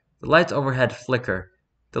knife. The lights overhead flicker.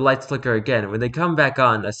 The lights flicker again. When they come back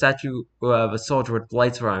on, a statue of a soldier with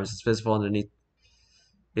lights arms is visible underneath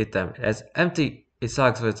them. As empty a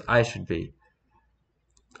socket as its eye should be.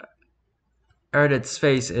 Erdit's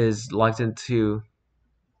face is locked into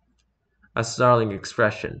a snarling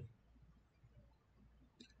expression.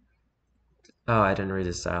 Oh, I didn't read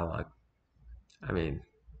his dialogue. I mean,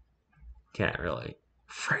 can't really.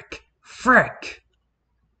 Frick! Frick!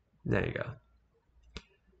 There you go.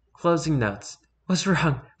 Closing notes. What's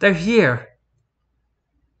wrong? They're here!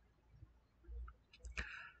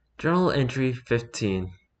 Journal entry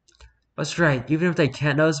 15. That's right, even if they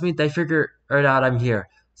can't notice me, they figure it out I'm here.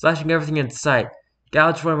 Slashing everything in sight.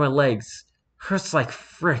 Gouged one of my legs. Hurts like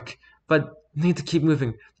frick, but need to keep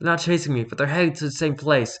moving. They're not chasing me, but they're heading to the same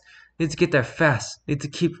place. Need to get there fast. Need to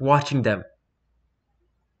keep watching them.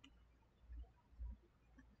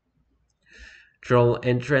 Journal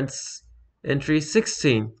entrance entry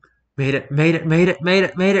 16. Made it, made it, made it, made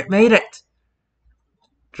it, made it, made it!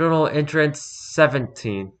 Journal entrance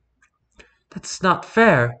 17. That's not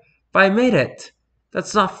fair. But I made it.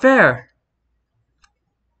 That's not fair.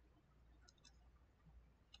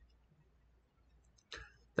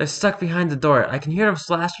 They're stuck behind the door. I can hear them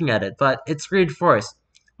slashing at it, but it's reinforced.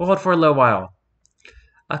 We'll hold for a little while.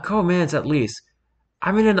 A couple minutes at least.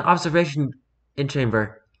 I'm in an observation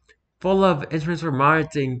chamber, full of instruments for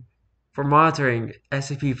monitoring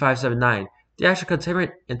SCP-579. The actual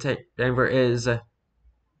containment chamber is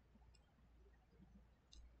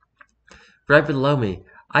right below me.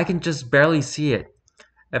 I can just barely see it.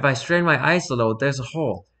 If I strain my eyes a little, there's a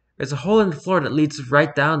hole. There's a hole in the floor that leads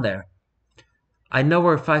right down there. I know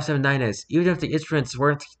where 579 is. Even if the instruments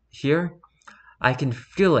weren't here, I can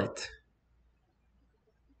feel it.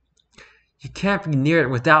 You can't be near it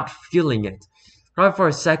without feeling it. Probably for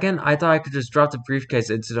a second, I thought I could just drop the briefcase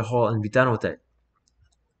into the hole and be done with it.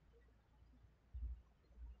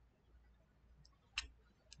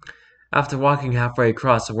 After walking halfway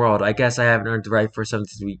across the world, I guess I haven't earned the right for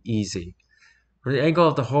something to be easy. From the angle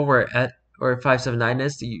of the hole where 579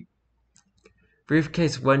 is, the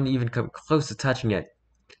briefcase wouldn't even come close to touching it.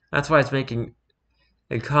 That's why it's making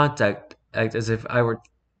a contact as if I were.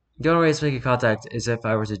 The only way it's making contact is if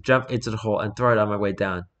I were to jump into the hole and throw it on my way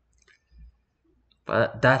down. But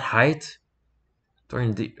at that height,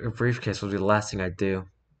 throwing the briefcase would be the last thing I'd do.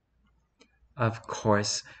 Of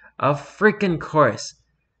course. Of freaking course.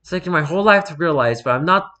 It's taken my whole life to realize, but I'm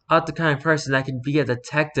not the kind of person that can be a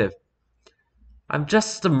detective. I'm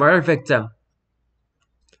just a murder victim.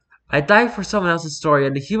 I died for someone else's story,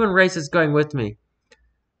 and the human race is going with me.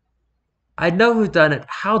 I know who done it,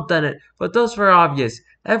 how done it, but those were obvious.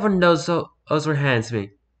 Everyone knows those were hands to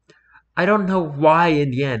me. I don't know why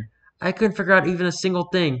in the end. I couldn't figure out even a single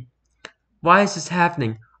thing. Why is this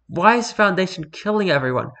happening? Why is the Foundation killing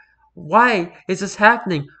everyone? Why is this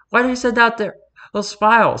happening? Why did they send out those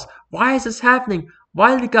files? Why is this happening?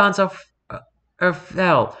 Why did the Gonzo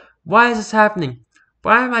fail? Why is this happening?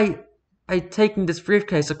 Why am I taking this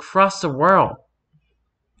briefcase across the world?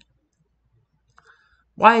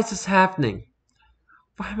 Why is this happening?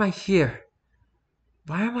 Why am I here?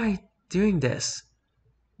 Why am I doing this?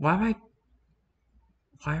 Why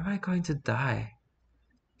am I going to die?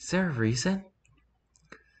 Is there a reason?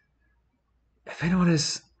 If anyone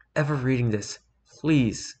is ever reading this,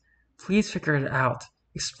 please figure it out.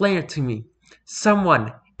 Explain it to me.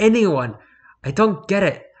 Someone, anyone. I don't get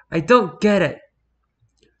it. I don't get it.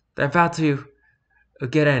 They're about to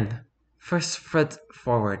get in. First foot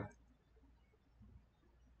forward.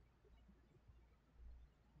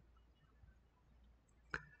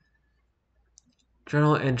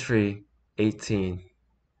 Journal entry 18.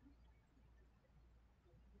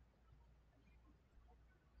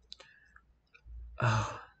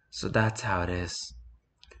 Oh, so that's how it is.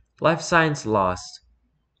 Life science lost.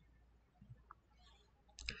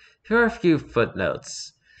 Here are a few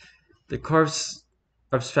footnotes. The corpse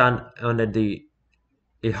was found under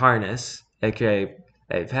a harness, aka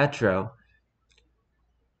a Petro,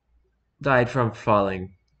 died from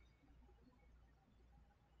falling.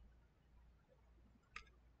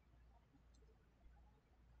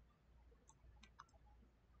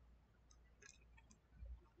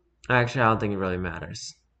 Actually, I don't think it really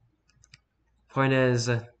matters. Point is,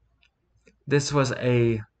 this was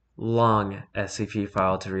a long SCP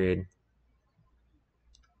file to read.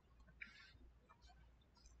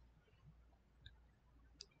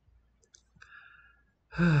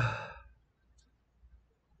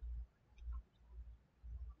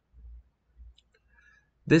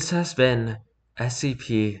 This has been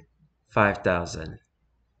SCP-5000.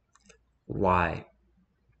 Why?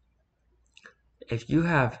 If you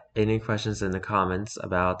have any questions in the comments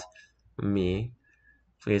about me,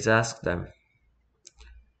 please ask them.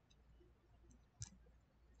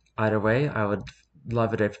 Either way, I would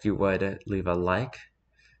love it if you would leave a like,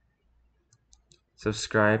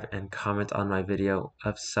 subscribe, and comment on my video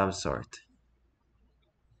of some sort.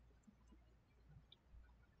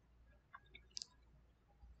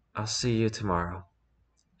 I'll see you tomorrow,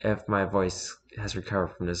 if my voice has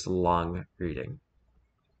recovered from this long reading.